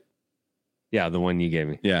Target. the one you gave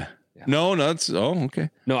me. Yeah. No, that's okay.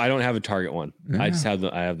 No, I don't have a Target one. I just have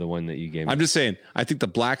the one that you gave me. I'm just saying. I think the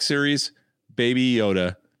Black Series Baby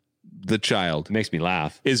Yoda, the child, It makes me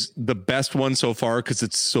laugh. is the best one so far because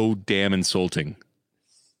it's so damn insulting.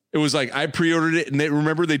 It was like I pre-ordered it, and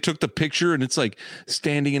they took the picture, and it's like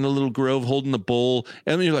standing in a little grove holding the bowl,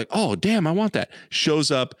 and then you're like, oh damn, I want that.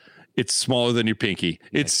 Shows up, it's smaller than your pinky.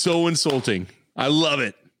 It's so insulting. I love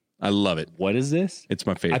it. I love it. What is this? It's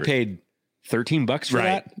my I favorite. paid $13 for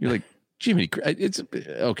that. You're like, Jimmy, it's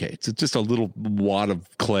okay. It's just a little wad of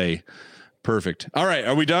clay. Perfect. All right,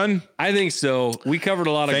 are we done? I think so. We covered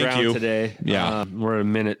a lot of Thank ground you. today. Yeah. We're a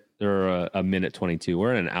minute or a minute 22.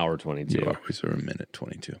 We're at an hour 22. You always are a minute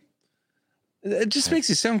 22. It just makes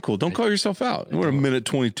you sound cool. Don't call yourself out. We're a minute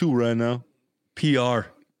 22 right now. PR.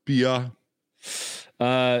 Yeah.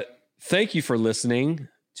 Thank you for listening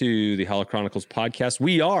to the Holo Chronicles podcast.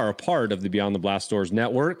 We are a part of the Beyond the Blast Doors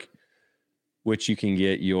network, which you can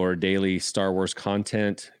get your daily Star Wars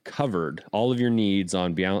content covered, all of your needs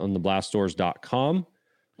on beyondtheblastdoors.com.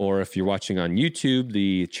 Or if you're watching on YouTube,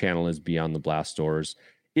 the channel is Beyond the Blast Doors.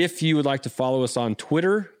 If you would like to follow us on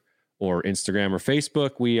Twitter or Instagram or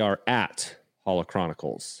Facebook, we are at Holo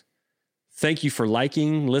Chronicles. Thank you for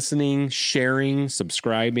liking, listening, sharing,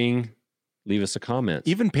 subscribing. Leave us a comment.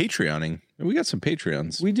 Even Patreoning. We got some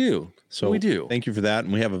Patreons. We do. So we do. Thank you for that.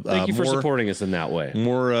 And we have Thank you for supporting us in that way.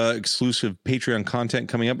 more exclusive Patreon content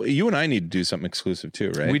coming up. You and I need to do something exclusive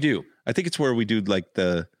too, right? We do. I think it's where we do like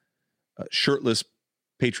the shirtless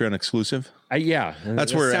Patreon exclusive. Yeah.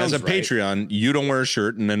 That's that where, as a sounds right. Patreon, you don't wear a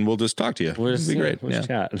shirt, and then we'll just talk to you. We'll It'd be great. We'll Yeah.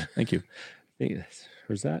 chat. Thank you.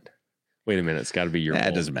 Where's that? Wait a minute. It's got to be your It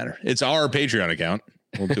role. doesn't matter. It's our Patreon account.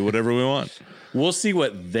 We'll do whatever we want. We'll see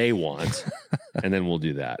what they want, and then we'll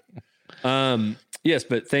do that. Yes,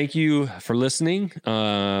 but thank you for listening.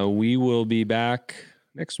 We will be back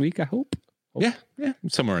next week, I hope. Yeah,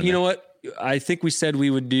 somewhere in You there. know what? I think we said we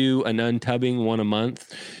would do an untubbing one a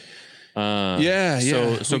month. So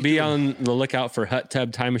be on the lookout for Hut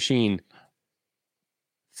Tub Time Machine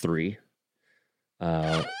 3.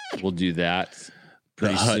 We'll do that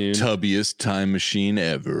pretty the hut soon. tubbiest time machine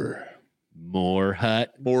ever. More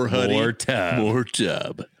hut, More hutty, more tub. more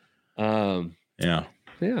tub. Yeah.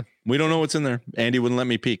 Yeah, We don't know what's in there. Andy wouldn't let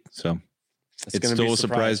me peek, so it's gonna still be a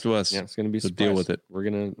surprise to us. Yeah, it's going to be a So surprise. deal with it. We're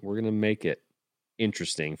gonna make it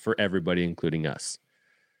interesting for everybody, including us.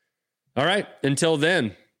 All right. Until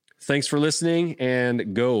then, thanks for listening,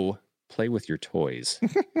 and go play with your toys.